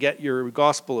apostles and get your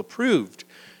gospel approved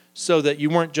so that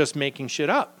you weren't just making shit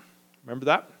up. Remember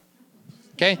that?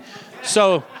 Okay?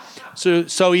 So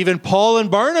even Paul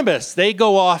and Barnabas, they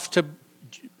go off to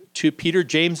Peter,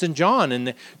 James, and John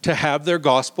and to have their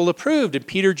gospel approved. And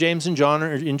Peter, James, and John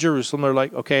are in Jerusalem. They're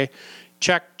like, okay,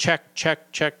 check.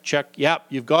 Yep,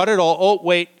 you've got it all. Oh,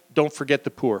 wait, don't forget the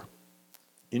poor.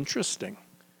 Interesting.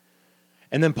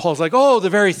 And then Paul's like, oh, the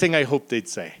very thing I hoped they'd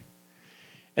say.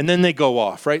 And then they go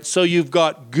off, right? So you've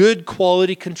got good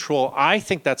quality control. I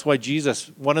think that's why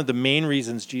one of the main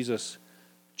reasons Jesus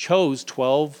chose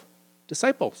 12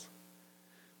 disciples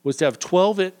was to have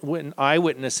 12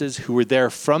 eyewitnesses who were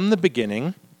there from the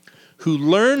beginning, who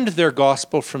learned their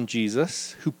gospel from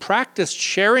Jesus, who practiced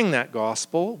sharing that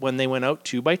gospel when they went out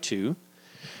 2 by 2.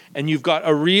 And you've got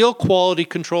a real quality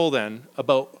control then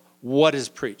about what is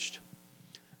preached.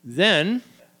 Then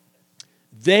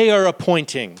they are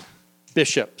appointing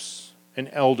bishops and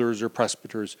elders or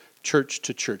presbyters, church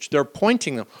to church. They're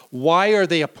appointing them. Why are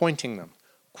they appointing them?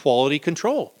 Quality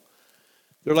control.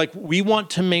 They're like, we want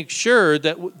to make sure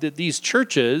that these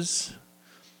churches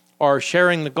are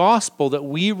sharing the gospel that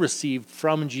we received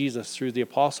from Jesus through the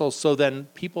apostles. So then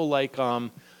people like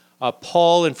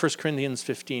Paul in 1 Corinthians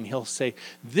 15, he'll say,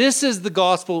 this is the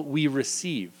gospel we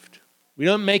received. We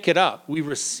don't make it up. We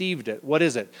received it. What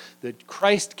is it? That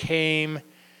Christ came,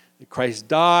 that Christ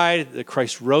died, that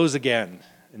Christ rose again,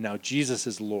 and now Jesus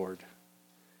is Lord.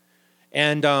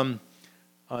 And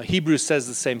Hebrews says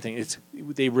the same thing.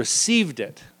 They received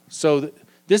it. So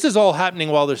this is all happening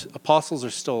while the apostles are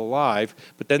still alive,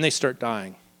 but then they start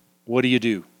dying. What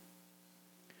do?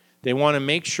 They want to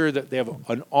make sure that they have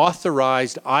an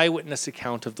authorized eyewitness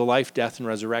account of the life, death, and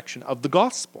resurrection of the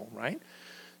gospel, right?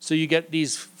 So you get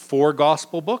these 4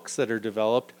 gospel books that are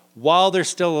developed while they're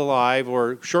still alive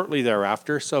or shortly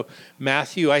thereafter. So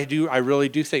Matthew, I really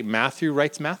do think Matthew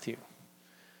writes Matthew.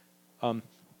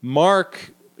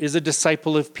 Mark is a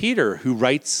disciple of Peter who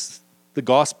writes the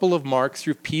Gospel of Mark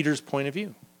through Peter's point of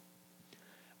view.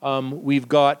 We've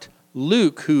got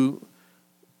Luke, who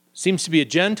seems to be a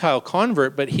Gentile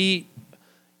convert, but he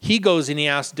goes and he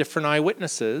asks different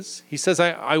eyewitnesses. He says,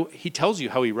 he tells you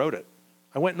how he wrote it.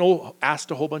 I went and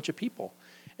asked a whole bunch of people.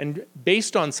 And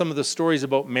based on some of the stories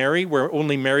about Mary, where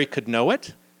only Mary could know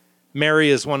it, Mary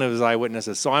is one of his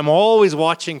eyewitnesses. So I'm always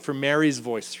watching for Mary's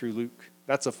voice through Luke.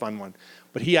 That's a fun one.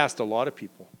 But he asked a lot of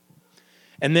people.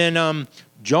 And then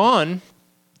John,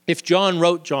 if John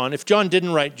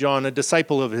didn't write John, a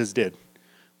disciple of his did.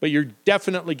 But you're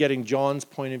definitely getting John's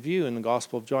point of view in the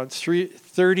Gospel of John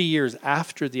 30 years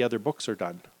after the other books are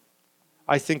done.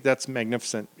 I think that's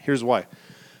magnificent. Here's why.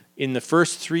 In the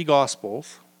first 3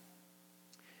 Gospels,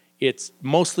 it's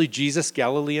mostly Jesus'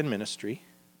 Galilean ministry.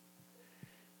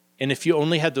 And if you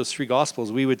only had those 3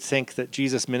 Gospels, we would think that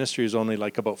Jesus' ministry is only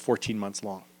like about 14 months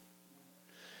long.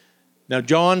 Now,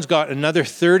 John's got another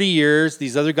 30 years.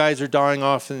 These other guys are dying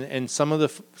off, and some of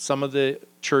the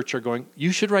church are going,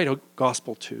 you should write a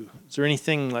gospel too. Is there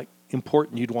anything like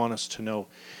important you'd want us to know?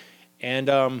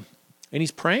 And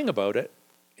he's praying about it,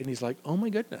 and he's like, oh my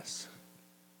goodness.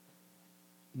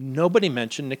 Nobody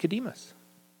mentioned Nicodemus.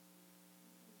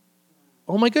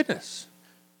 Oh my goodness.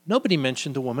 Nobody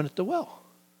mentioned the woman at the well.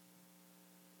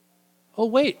 Oh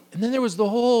wait, and then there was the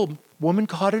whole woman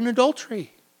caught in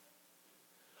adultery.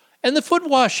 And the foot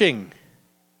washing.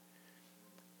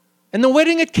 And the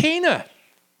wedding at Cana.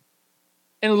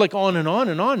 And like on and on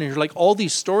and on. And you're like, all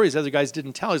these stories other guys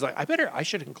didn't tell. He's like, I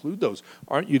should include those.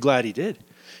 Aren't you glad he did?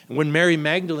 And when Mary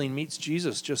Magdalene meets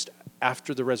Jesus just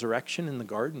after the resurrection in the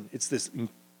garden, it's this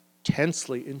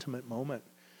intensely intimate moment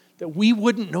that we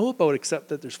wouldn't know about except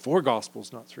that there's 4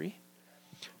 Gospels, not 3.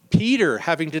 Peter,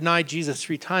 having denied Jesus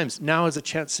 3 times, now has a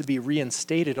chance to be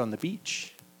reinstated on the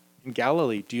beach in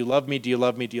Galilee. Do you love me? Do you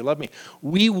love me? Do you love me?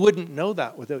 We wouldn't know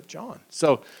that without John.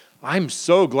 So I'm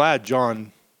so glad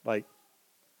John,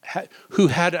 who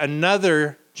had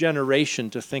another generation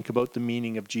to think about the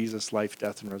meaning of Jesus' life,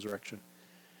 death, and resurrection.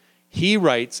 He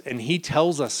writes and he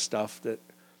tells us stuff that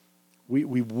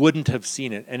we wouldn't have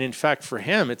seen it. And in fact, for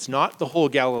him, it's not the whole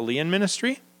Galilean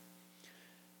ministry.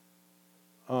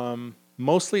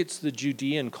 Mostly it's the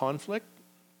Judean conflict.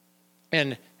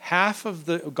 And half of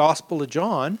the Gospel of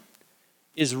John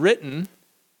is about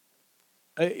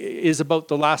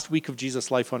the last week of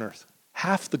Jesus' life on earth.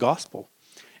 Half the Gospel.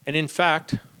 And in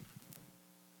fact,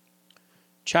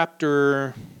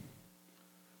 chapter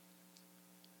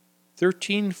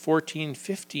 13, 14,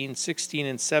 15, 16,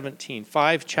 and 17,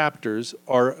 5 chapters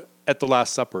are at the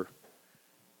Last Supper.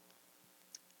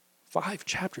 5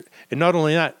 chapters. And not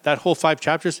only that whole 5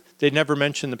 chapters, they never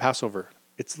mention the Passover.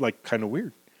 It's like kind of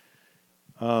weird.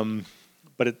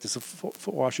 But it's a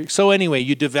foot washing. So anyway,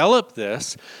 you develop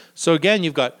this. So again,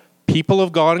 you've got people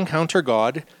of God encounter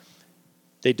God.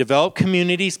 They develop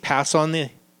communities, pass on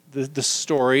the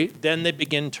story. Then they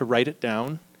begin to write it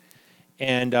down.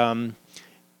 And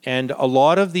a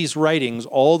lot of these writings,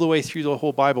 all the way through the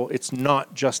whole Bible, it's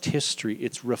not just history.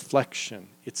 It's reflection.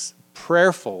 It's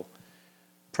prayerful,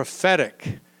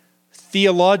 prophetic,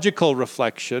 theological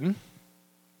reflection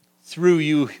through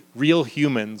you real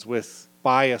humans with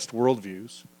biased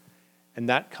worldviews. And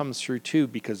that comes through too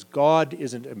because God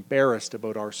isn't embarrassed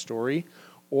about our story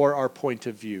or our point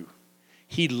of view.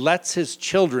 He lets his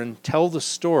children tell the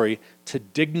story to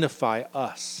dignify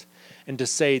us and to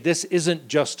say this isn't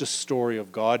just a story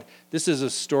of God. This is a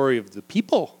story of the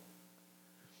people.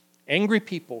 Angry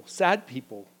people, sad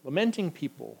people, lamenting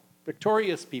people,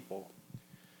 victorious people,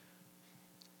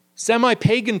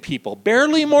 semi-pagan people,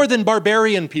 barely more than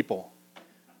barbarian people,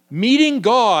 meeting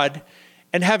God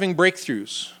and having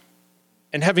breakthroughs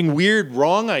and having weird,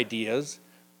 wrong ideas,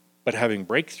 but having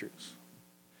breakthroughs.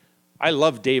 I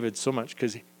love David so much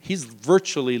because he's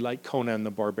virtually like Conan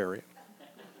the Barbarian.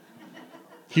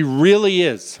 He really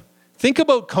is. Think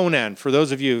about Conan, for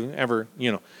those of you ever,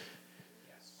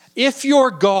 If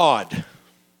you're God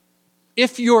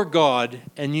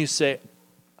and you say,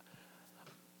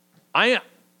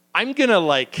 I'm going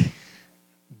to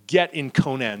get in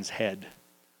Conan's head.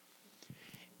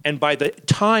 And by the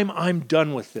time I'm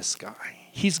done with this guy,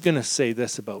 he's going to say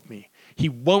this about me. He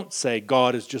won't say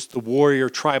God is just the warrior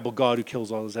tribal God who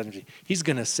kills all his enemies. He's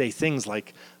going to say things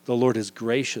like, the Lord is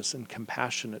gracious and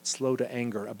compassionate, slow to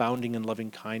anger, abounding in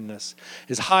loving kindness.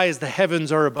 As high as the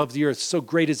heavens are above the earth, so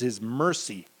great is his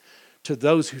mercy to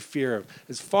those who fear him.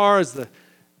 As far as the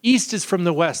east is from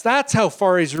the west, that's how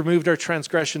far he's removed our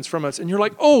transgressions from us. And you're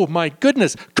like, oh my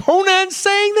goodness, Conan's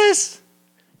saying this?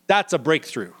 That's a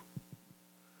breakthrough.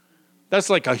 That's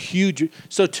like a huge,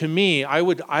 so to me, I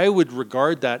would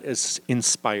regard that as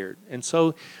inspired. And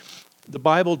so the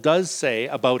Bible does say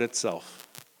about itself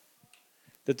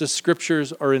that the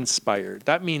scriptures are inspired.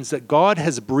 That means that God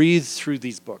has breathed through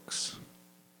these books.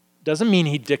 Doesn't mean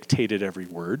he dictated every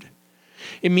word.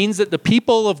 It means that the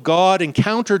people of God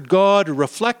encountered God,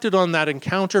 reflected on that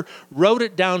encounter, wrote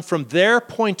it down from their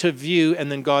point of view,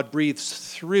 and then God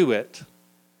breathes through it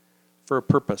for a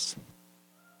purpose,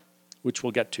 which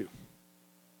we'll get to.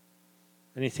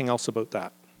 Anything else about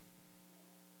that?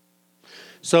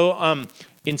 So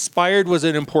inspired was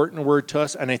an important word to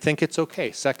us, and I think it's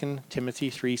okay. 2 Timothy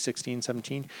 3:16,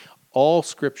 17. All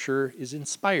scripture is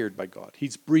inspired by God.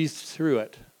 He's breathed through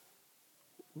it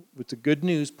with the good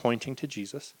news pointing to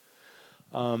Jesus.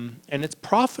 And it's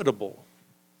profitable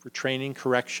for training,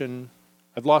 correction.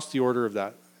 I've lost the order of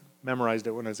that. Memorized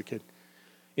it when I was a kid.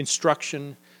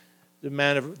 Instruction,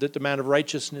 that the man of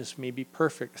righteousness may be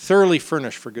perfect, thoroughly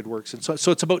furnished for good works. And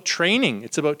so it's about training.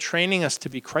 It's about training us to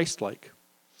be Christ-like.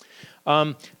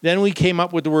 Then we came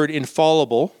up with the word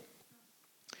infallible.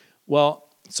 Well,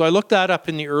 so I looked that up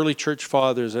in the early church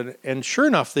fathers, and sure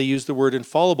enough, they use the word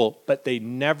infallible, but they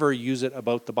never use it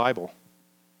about the Bible.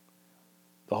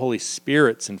 The Holy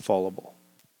Spirit's infallible.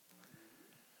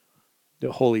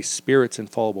 The Holy Spirit's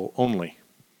infallible only.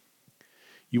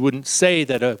 You wouldn't say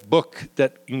that a book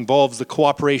that involves the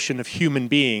cooperation of human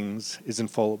beings is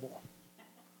infallible.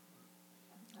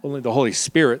 Only the Holy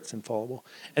Spirit's infallible.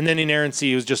 And then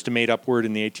inerrancy was just a made-up word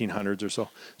in the 1800s or so.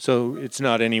 So it's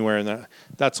not anywhere in that.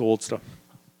 That's old stuff.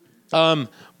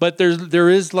 But there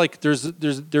is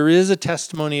a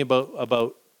testimony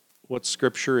about what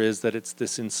Scripture is, that it's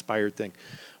this inspired thing.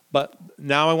 But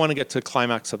now I want to get to the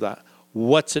climax of that.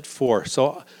 What's it for?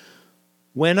 So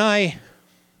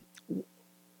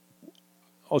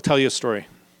I'll tell you a story.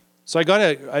 So I got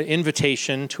an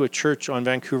invitation to a church on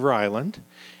Vancouver Island,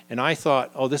 and I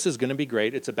thought, oh, this is going to be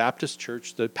great. It's a Baptist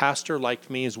church. The pastor liked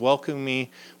me, is welcoming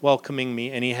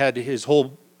me, and he had his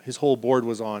whole board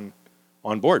was on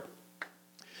board.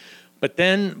 But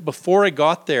then before I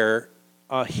got there,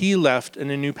 he left and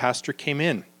a new pastor came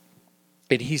in.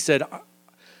 And he said,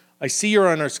 I see you're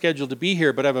on our schedule to be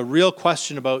here, but I have a real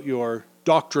question about your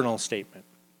doctrinal statement.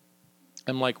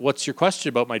 I'm like, what's your question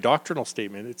about my doctrinal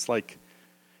statement? It's like,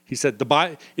 he said,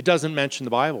 it doesn't mention the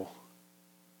Bible.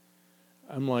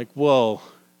 I'm like, well,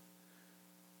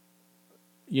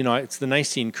 it's the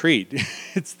Nicene Creed.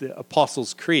 It's the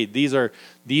Apostles' Creed. These are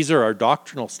our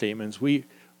doctrinal statements. We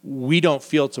don't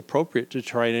feel it's appropriate to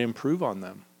try to improve on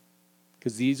them,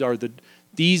 because these are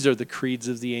the creeds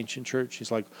of the ancient church.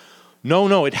 He's like,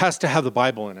 no, it has to have the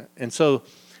Bible in it. And so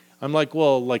I'm like,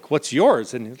 well, what's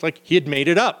yours? And it's like he had made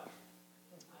it up.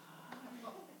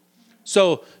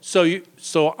 So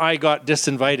I got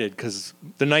disinvited because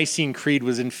the Nicene Creed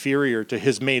was inferior to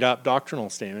his made-up doctrinal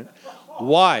statement.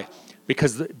 Why?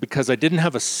 Because I didn't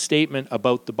have a statement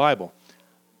about the Bible.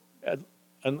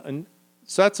 And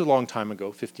so that's a long time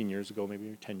ago, 15 years ago,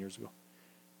 maybe 10 years ago.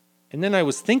 And then I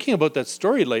was thinking about that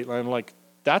story lately. I'm like,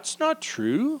 that's not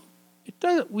true.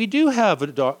 We do have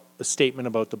a statement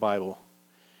about the Bible.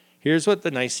 Here's what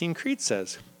the Nicene Creed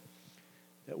says.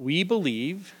 That we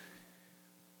believe...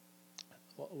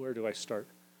 Where do I start?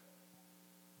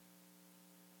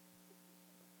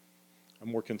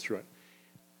 I'm working through it.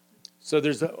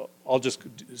 So I'll just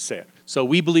say it. So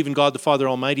we believe in God the Father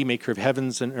Almighty, maker of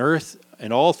heavens and earth,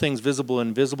 and all things visible and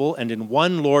invisible, and in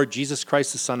one Lord Jesus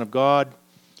Christ, the Son of God,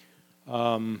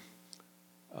 the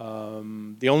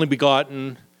only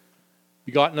begotten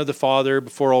of the Father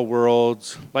before all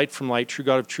worlds, light from light, true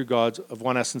God of true gods, of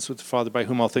one essence with the Father, by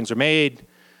whom all things are made,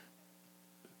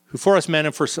 who for us men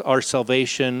and for our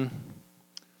salvation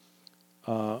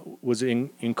was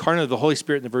incarnate of the Holy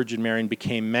Spirit and the Virgin Mary and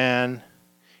became man.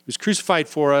 He was crucified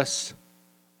for us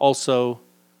also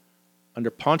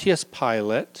under Pontius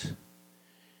Pilate,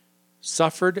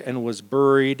 suffered and was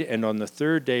buried, and on the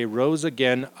third day rose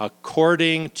again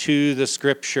according to the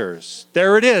Scriptures.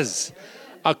 There it is.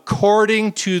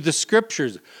 According to the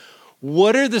Scriptures.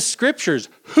 What are the Scriptures?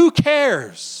 Who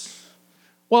cares?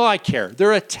 Well, I care.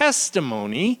 They're a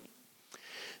testimony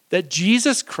that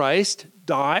Jesus Christ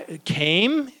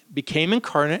came, became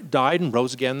incarnate, died, and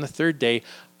rose again the third day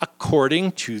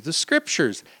according to the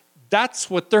Scriptures. That's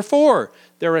what they're for.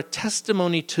 They're a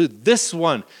testimony to this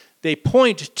one. They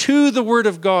point to the Word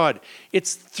of God.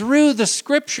 It's through the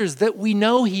Scriptures that we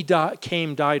know he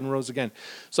came, died, and rose again.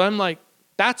 So I'm like,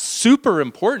 that's super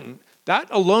important. That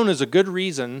alone is a good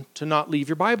reason to not leave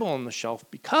your Bible on the shelf,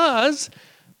 because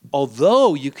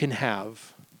although you can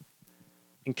have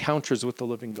encounters with the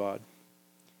living God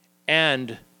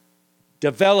and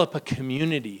develop a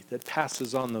community that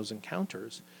passes on those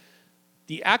encounters,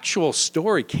 the actual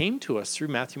story came to us through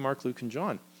Matthew, Mark, Luke, and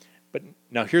John. But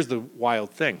now here's the wild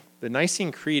thing. The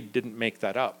Nicene Creed didn't make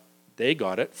that up. They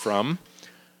got it from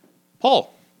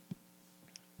Paul.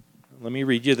 Let me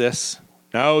read you this.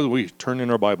 Now we turn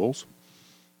in our Bibles.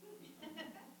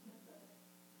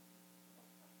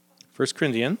 1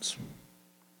 Corinthians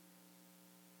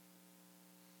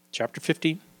chapter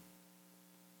 15.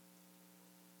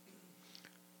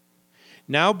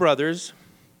 Now, brothers,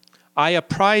 I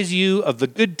apprise you of the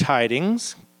good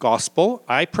tidings, gospel,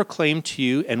 I proclaim to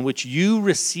you, and which you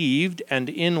received, and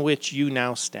in which you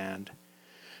now stand,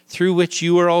 through which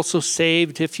you are also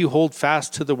saved, if you hold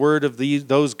fast to the word of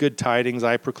those good tidings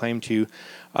I proclaim to you.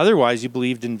 Otherwise you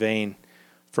believed in vain.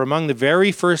 For among the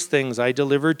very first things I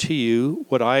delivered to you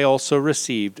what I also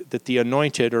received, that the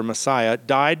anointed, or Messiah,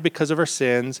 died because of our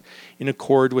sins in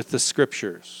accord with the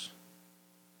Scriptures,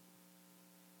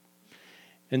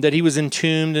 and that he was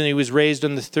entombed and he was raised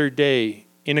on the third day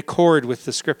in accord with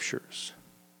the Scriptures,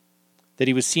 that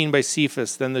he was seen by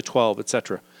Cephas, then the 12,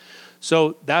 etc.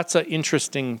 So that's an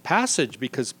interesting passage,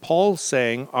 because Paul's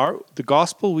saying the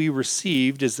gospel we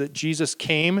received is that Jesus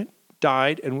came,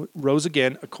 died, and rose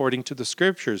again according to the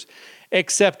Scriptures.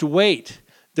 Except, wait,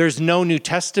 there's no New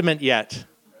Testament yet.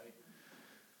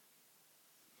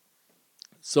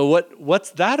 So what's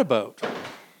that about?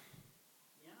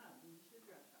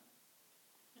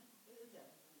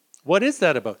 What is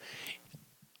that about?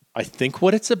 I think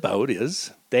what it's about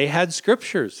is they had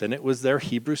Scriptures, and it was their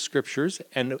Hebrew Scriptures,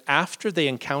 and after they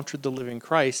encountered the living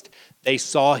Christ, they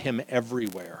saw him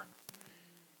everywhere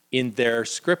in their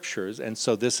Scriptures. And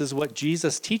so this is what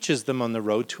Jesus teaches them on the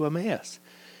road to Emmaus.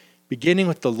 Beginning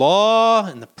with the law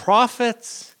and the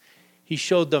prophets, he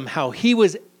showed them how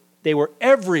they were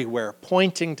everywhere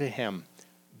pointing to him.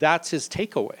 That's his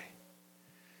takeaway.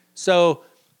 So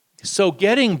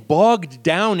getting bogged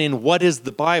down in what is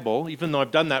the Bible, even though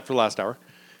I've done that for the last hour,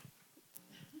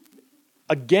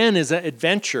 again is an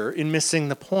adventure in missing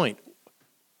the point.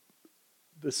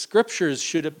 The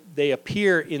Scriptures they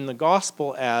appear in the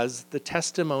gospel as the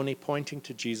testimony pointing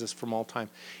to Jesus from all time,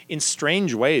 in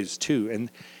strange ways too.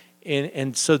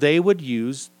 And so they would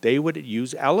use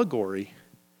allegory.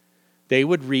 They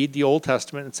would read the Old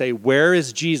Testament and say, where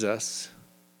is Jesus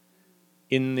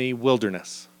in the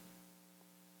wilderness?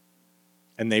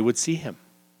 And they would see him.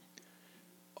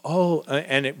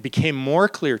 And it became more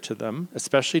clear to them,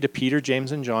 especially to Peter,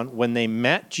 James, and John, when they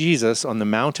met Jesus on the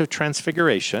Mount of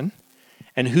Transfiguration.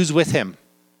 And who's with him?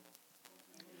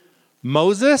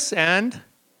 Moses and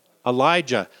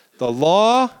Elijah. The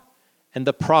law and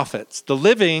the prophets. The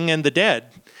living and the dead.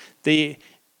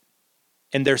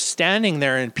 And they're standing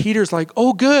there, and Peter's like,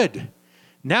 oh, good.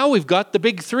 Now we've got the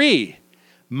big three.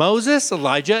 Moses,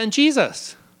 Elijah, and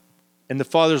Jesus. And the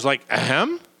Father's like,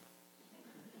 ahem?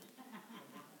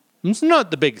 It's not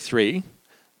the big three.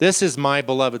 This is my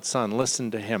beloved Son.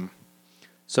 Listen to him.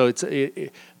 So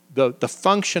the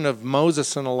function of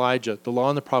Moses and Elijah, the law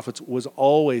and the prophets, was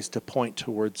always to point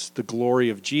towards the glory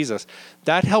of Jesus.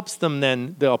 That helps them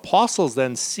then, the apostles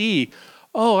then see,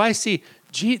 oh, I see,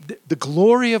 the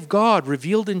glory of God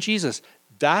revealed in Jesus.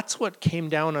 That's what came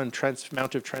down on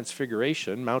Mount of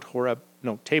Transfiguration,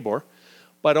 Tabor.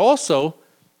 But also,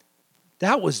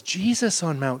 that was Jesus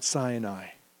on Mount Sinai.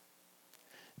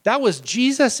 That was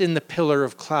Jesus in the pillar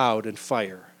of cloud and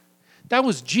fire. That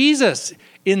was Jesus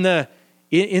in the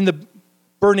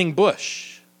burning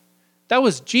bush. That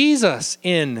was Jesus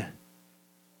in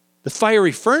the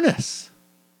fiery furnace.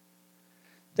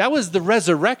 That was the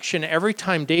resurrection every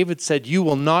time David said, you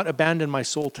will not abandon my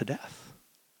soul to death.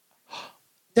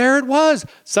 There it was.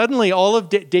 Suddenly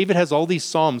David has all these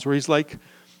psalms where he's like,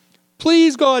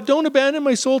 please, God, don't abandon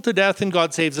my soul to death, and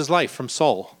God saves his life from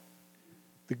Saul.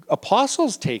 The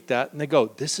apostles take that and they go,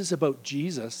 this is about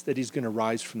Jesus, that he's going to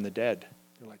rise from the dead.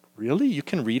 They're like, really? You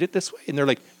can read it this way? And they're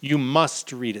like, you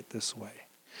must read it this way.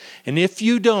 And if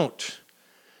you don't,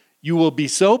 you will be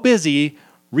so busy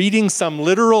reading some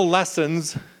literal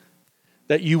lessons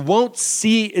that you won't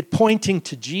see it pointing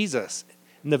to Jesus.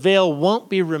 And the veil won't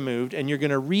be removed, and you're going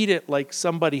to read it like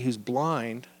somebody who's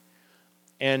blind.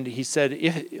 And he said,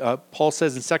 Paul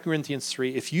says in 2 Corinthians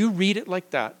 3, if you read it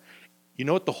like that, you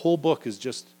know what? The whole book is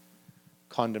just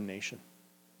condemnation.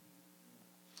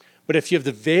 But if you have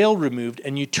the veil removed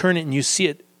and you turn it and you see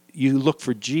it, you look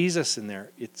for Jesus in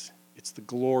there, it's the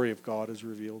glory of God is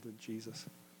revealed in Jesus.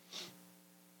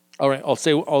 All right,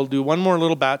 I'll do one more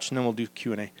little batch and then we'll do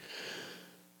Q&A.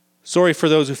 Sorry for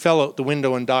those who fell out the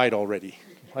window and died already.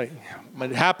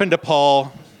 It happened to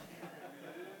Paul.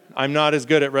 I'm not as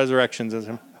good at resurrections as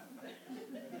him.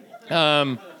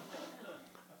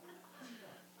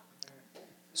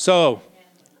 So,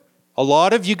 a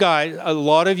lot of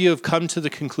you have come to the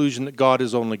conclusion that God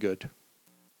is only good.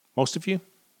 Most of you?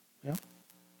 Yeah?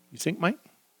 You think, Mike?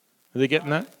 Are they getting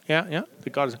that? Yeah, yeah. The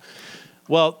God is.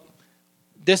 Well,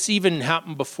 this even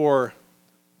happened before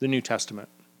the New Testament.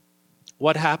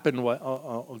 What happened?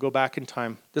 I'll go back in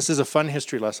time. This is a fun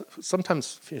history lesson.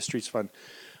 Sometimes history's fun.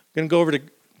 I'm going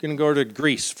to go over to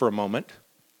Greece for a moment,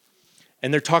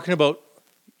 and they're talking about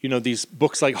these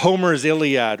books like Homer's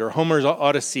Iliad or Homer's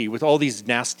Odyssey with all these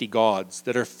nasty gods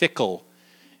that are fickle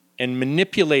and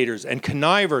manipulators and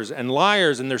connivers and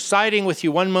liars, and they're siding with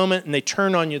you one moment and they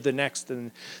turn on you the next,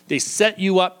 and they set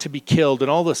you up to be killed and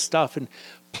all this stuff. And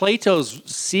Plato's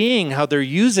seeing how they're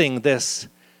using this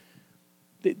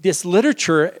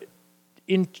literature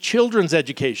in children's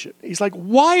education. He's like,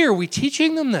 why are we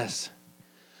teaching them this?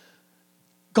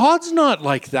 God's not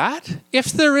like that. If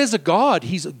there is a God,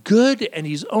 he's good and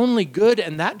he's only good,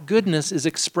 and that goodness is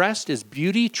expressed as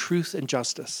beauty, truth, and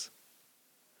justice.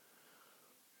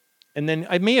 And then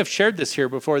I may have shared this here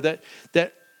before, that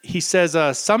he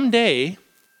says someday,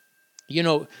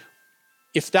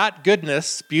 if that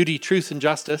goodness, beauty, truth, and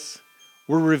justice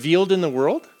were revealed in the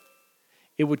world,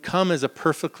 it would come as a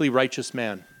perfectly righteous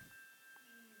man.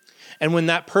 And when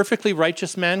that perfectly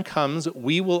righteous man comes,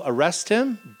 we will arrest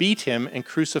him, beat him, and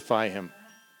crucify him.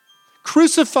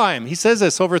 Crucify him. He says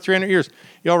this over 300 years.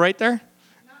 You all right there?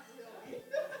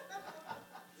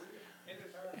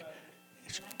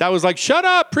 That was like, shut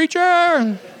up,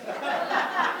 preacher.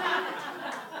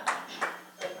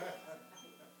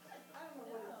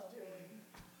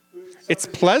 It's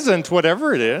pleasant,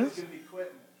 whatever it is. It's going to be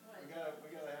Quentin. We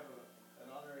gotta have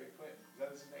an honorary Quentin. Is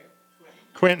that his name?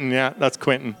 Quentin, yeah, that's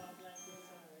Quentin.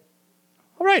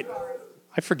 All right.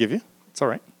 I forgive you. It's all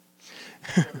right.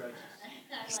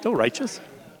 Still righteous.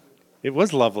 It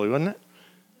was lovely, wasn't it?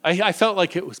 I felt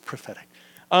like it was prophetic.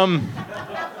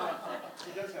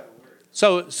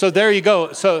 So there you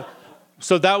go. So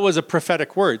that was a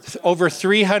prophetic word. Over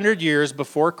 300 years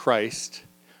before Christ,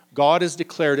 God is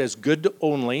declared as good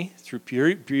only through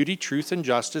beauty, truth, and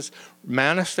justice,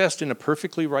 manifest in a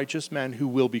perfectly righteous man who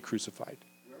will be crucified.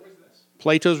 Where was this?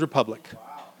 Plato's Republic.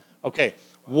 Wow. Okay,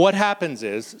 what happens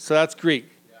is, so that's Greek.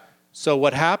 Yeah. So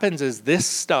what happens is this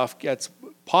stuff gets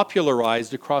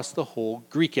popularized across the whole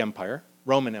Greek Empire,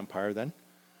 Roman Empire then,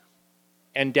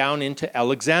 and down into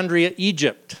Alexandria,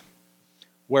 Egypt,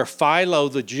 where Philo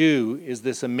the Jew is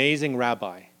this amazing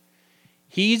rabbi.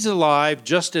 He's alive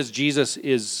just as Jesus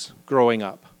is growing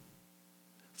up.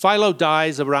 Philo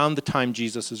dies around the time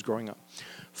Jesus is growing up.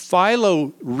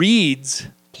 Philo reads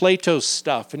Plato's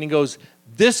stuff and he goes,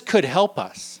 this could help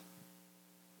us.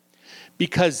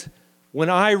 Because when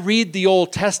I read the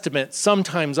Old Testament,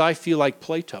 sometimes I feel like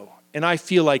Plato. And I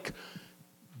feel like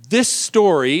this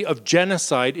story of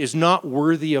genocide is not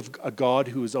worthy of a God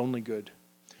who is only good.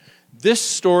 This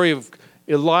story of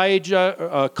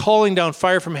Elijah calling down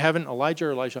fire from heaven,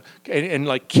 Elijah, and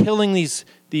like killing these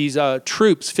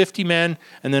troops, 50 men,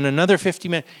 and then another 50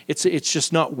 men. It's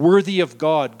just not worthy of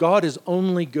God. God is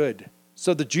only good.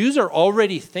 So the Jews are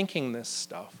already thinking this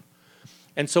stuff.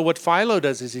 And so what Philo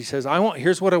does is he says,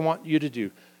 here's what I want you to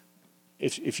do.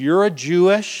 If you're a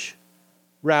Jewish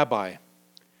rabbi,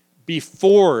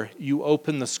 before you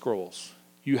open the scrolls,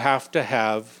 you have to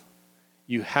have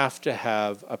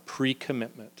a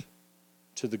pre-commitment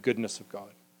to the goodness of God.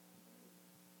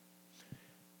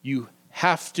 You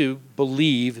have to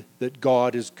believe that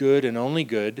God is good and only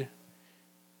good,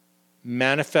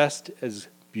 manifest as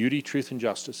beauty, truth, and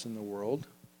justice in the world,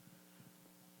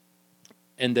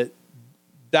 and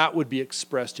that would be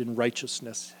expressed in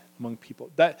righteousness among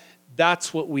people.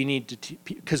 That's what we need to teach,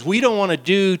 because we don't want to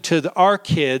do to our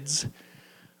kids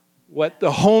what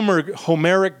the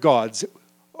Homeric gods,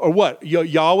 or what,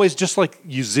 Yahweh's just like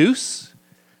Zeus.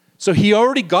 So he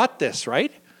already got this,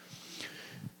 right?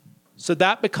 So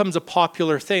that becomes a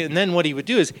popular thing. And then what he would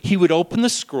do is he would open the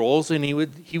scrolls and he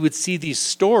would see these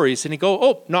stories and he'd go,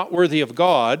 oh, not worthy of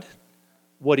God.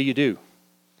 What do?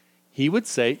 He would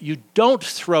say, you don't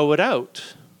throw it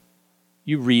out.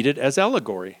 You read it as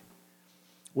allegory.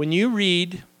 When you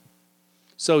read,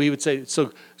 so he would say,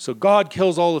 so God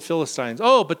kills all the Philistines.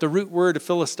 Oh, but the root word of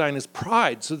Philistine is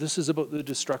pride. So this is about the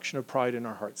destruction of pride in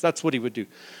our hearts. That's what he would do.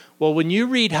 Well, when you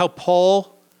read how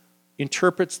Paul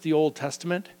interprets the Old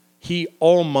Testament, he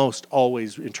almost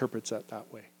always interprets it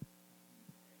that way.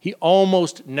 He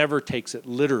almost never takes it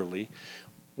literally.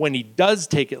 When he does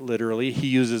take it literally, he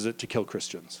uses it to kill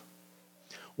Christians.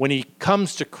 When he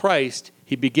comes to Christ,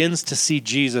 he begins to see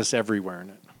Jesus everywhere in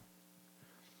it.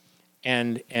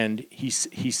 And he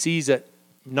sees it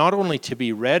not only to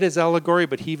be read as allegory,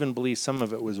 but he even believes some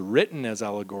of it was written as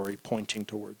allegory, pointing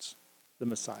towards the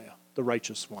Messiah, the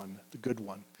righteous one, the good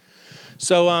one.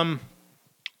 So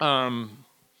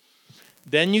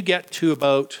then you get to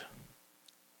about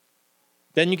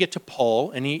Then you get to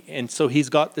Paul, and so he's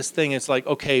got this thing. It's like,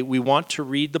 okay, we want to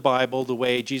read the Bible the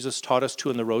way Jesus taught us to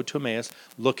on the road to Emmaus,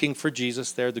 looking for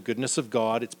Jesus there, the goodness of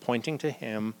God. It's pointing to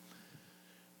him.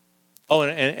 Oh,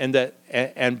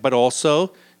 but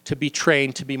also to be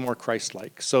trained to be more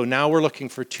Christ-like. So now we're looking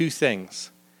for two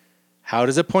things. How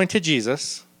does it point to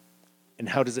Jesus? And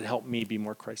how does it help me be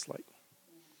more Christ-like?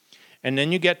 And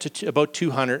then you get to about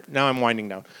 200. Now I'm winding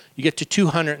down. You get to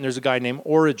 200, and there's a guy named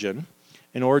Origen.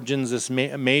 And Origen's this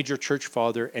major church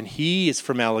father, and he is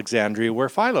from Alexandria, where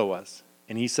Philo was.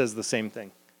 And he says the same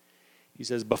thing. He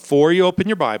says, before you open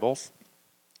your Bibles,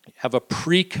 have a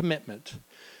pre-commitment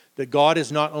that God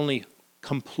is not only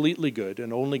completely good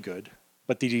and only good,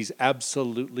 but that he's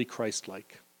absolutely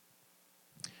Christ-like.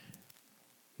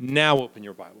 Now open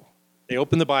your Bible. They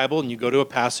open the Bible, and you go to a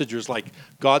passage, there's like,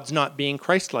 God's not being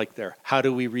Christ-like there. How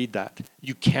do we read that?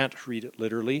 You can't read it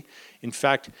literally. In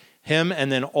fact, him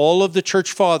and then all of the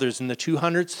church fathers in the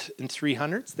 200s and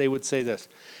 300s, they would say this.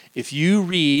 If you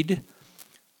read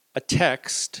a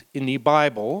text in the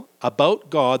Bible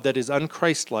about God that is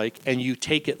unchristlike and you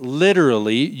take it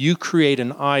literally, you create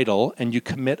an idol and you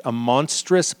commit a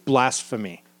monstrous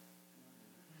blasphemy.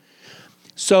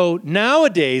 So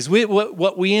nowadays,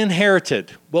 what we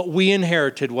inherited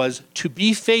was to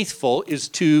be faithful is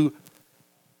to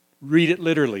read it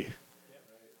literally.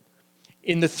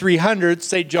 In the 300s,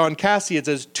 St. John Cassian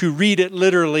says, to read it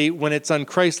literally when it's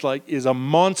unchristlike is a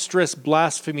monstrous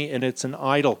blasphemy and it's an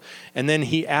idol. And then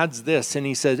he adds this, and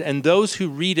he says, and those who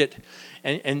read it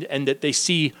and that they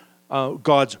see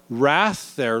God's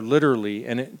wrath there literally,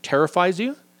 and it terrifies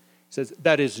you, he says,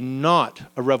 that is not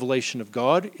a revelation of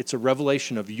God. It's a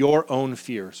revelation of your own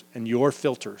fears and your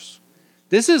filters.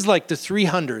 This is like the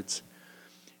 300s.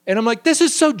 And I'm like, this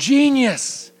is so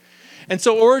genius. And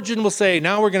so Origen will say,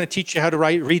 now we're going to teach you how to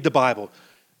read the Bible.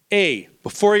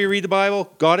 Before you read the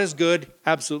Bible, God is good,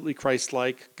 absolutely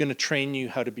Christ-like, going to train you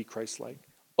how to be Christ-like.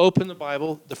 Open the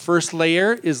Bible. The first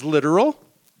layer is literal.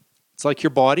 It's like your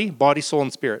body, soul,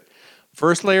 and spirit.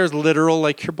 First layer is literal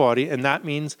like your body, and that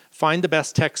means find the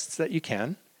best texts that you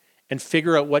can and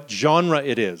figure out what genre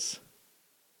it is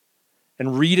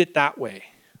and read it that way.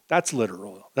 That's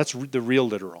literal. That's the real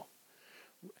literal.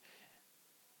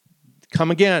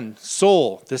 Come again,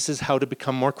 soul. This is how to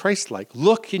become more Christ-like.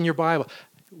 Look in your Bible.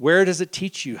 Where does it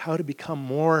teach you how to become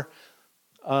more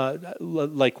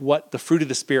like what the fruit of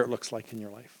the Spirit looks like in your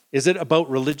life? Is it about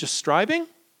religious striving?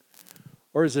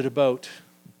 Or is it about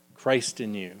Christ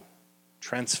in you,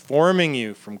 transforming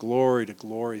you from glory to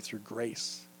glory through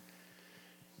grace?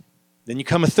 Then you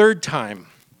come a third time.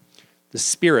 The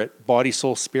Spirit, body,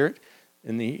 soul, spirit.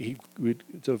 And it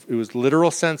was literal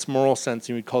sense, moral sense,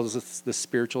 and we'd call this the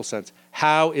spiritual sense.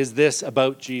 How is this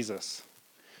about Jesus?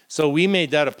 So we made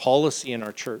that a policy in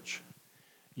our church.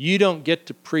 You don't get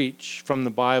to preach from the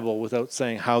Bible without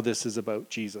saying how this is about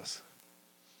Jesus.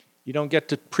 You don't get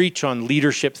to preach on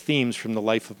leadership themes from the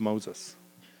life of Moses.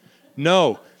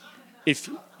 No, it's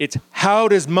how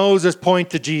does Moses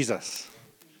point to Jesus?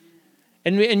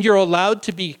 And you're allowed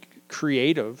to be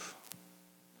creative.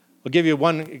 I'll give you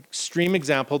one extreme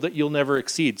example that you'll never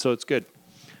exceed, so it's good.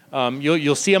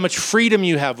 You'll see how much freedom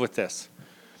you have with this.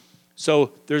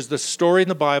 So there's the story in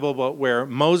the Bible about where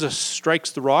Moses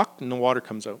strikes the rock and the water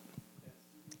comes out.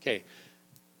 Okay,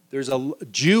 there's a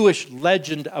Jewish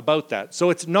legend about that. So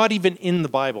it's not even in the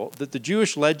Bible. That the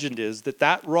Jewish legend is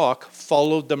that rock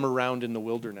followed them around in the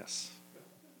wilderness.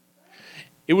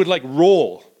 It would like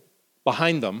roll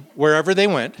behind them wherever they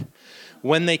went.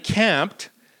 When they camped,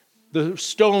 the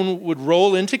stone would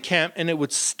roll into camp and it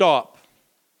would stop.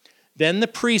 Then the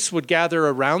priests would gather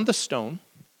around the stone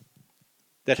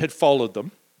that had followed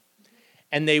them,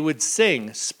 and they would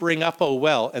sing, "Spring up, O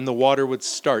well," and the water would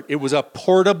start. It was a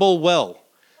portable well.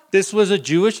 This was a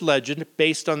Jewish legend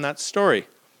based on that story.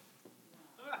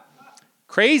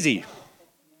 Crazy.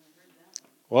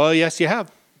 Well, yes, you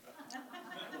have.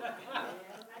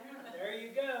 There you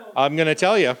go. I'm going to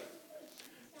tell you.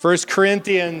 1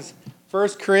 Corinthians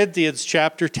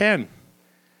chapter 10.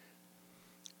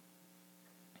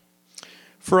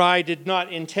 For I did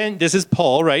not intend, this is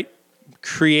Paul, right?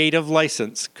 Creative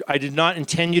license. I did not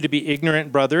intend you to be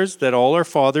ignorant, brothers, that all our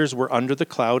fathers were under the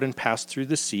cloud and passed through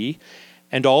the sea,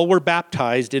 and all were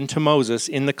baptized into Moses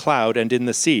in the cloud and in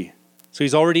the sea. So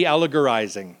he's already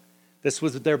allegorizing. This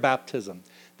was their baptism.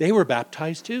 They were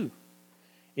baptized too,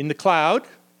 in the cloud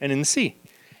and in the sea.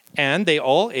 And they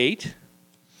all ate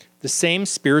the same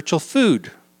spiritual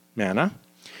food, manna,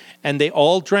 and they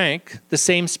all drank the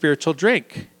same spiritual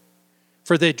drink.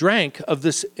 For they drank of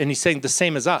this, and he's saying the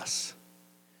same as us.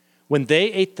 When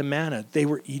they ate the manna, they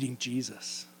were eating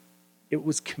Jesus. It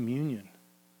was communion.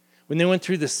 When they went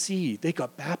through the sea, they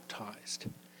got baptized.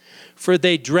 For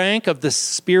they drank of the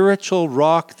spiritual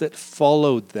rock that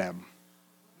followed them.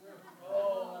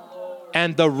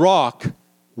 And the rock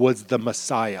was the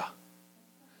Messiah.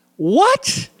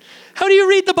 What? How do you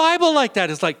read the Bible like that?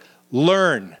 It's like,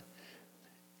 learn.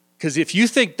 Because if you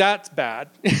think that's bad,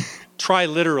 try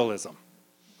literalism.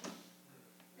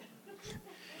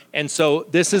 And so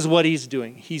this is what he's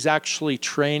doing. He's actually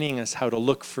training us how to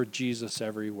look for Jesus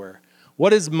everywhere.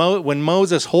 What is when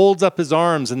Moses holds up his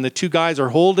arms and the two guys are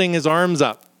holding his arms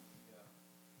up?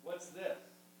 What's this?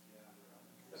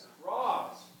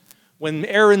 Rods. When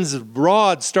Aaron's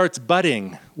rod starts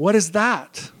budding, what is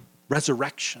that?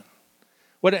 Resurrection.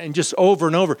 And just over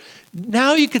and over.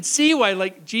 Now you could see why,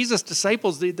 like, Jesus'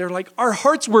 disciples, they're like, our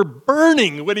hearts were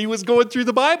burning when he was going through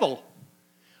the Bible.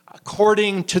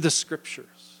 According to the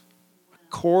Scriptures.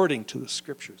 According to the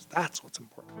Scriptures. That's what's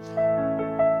important.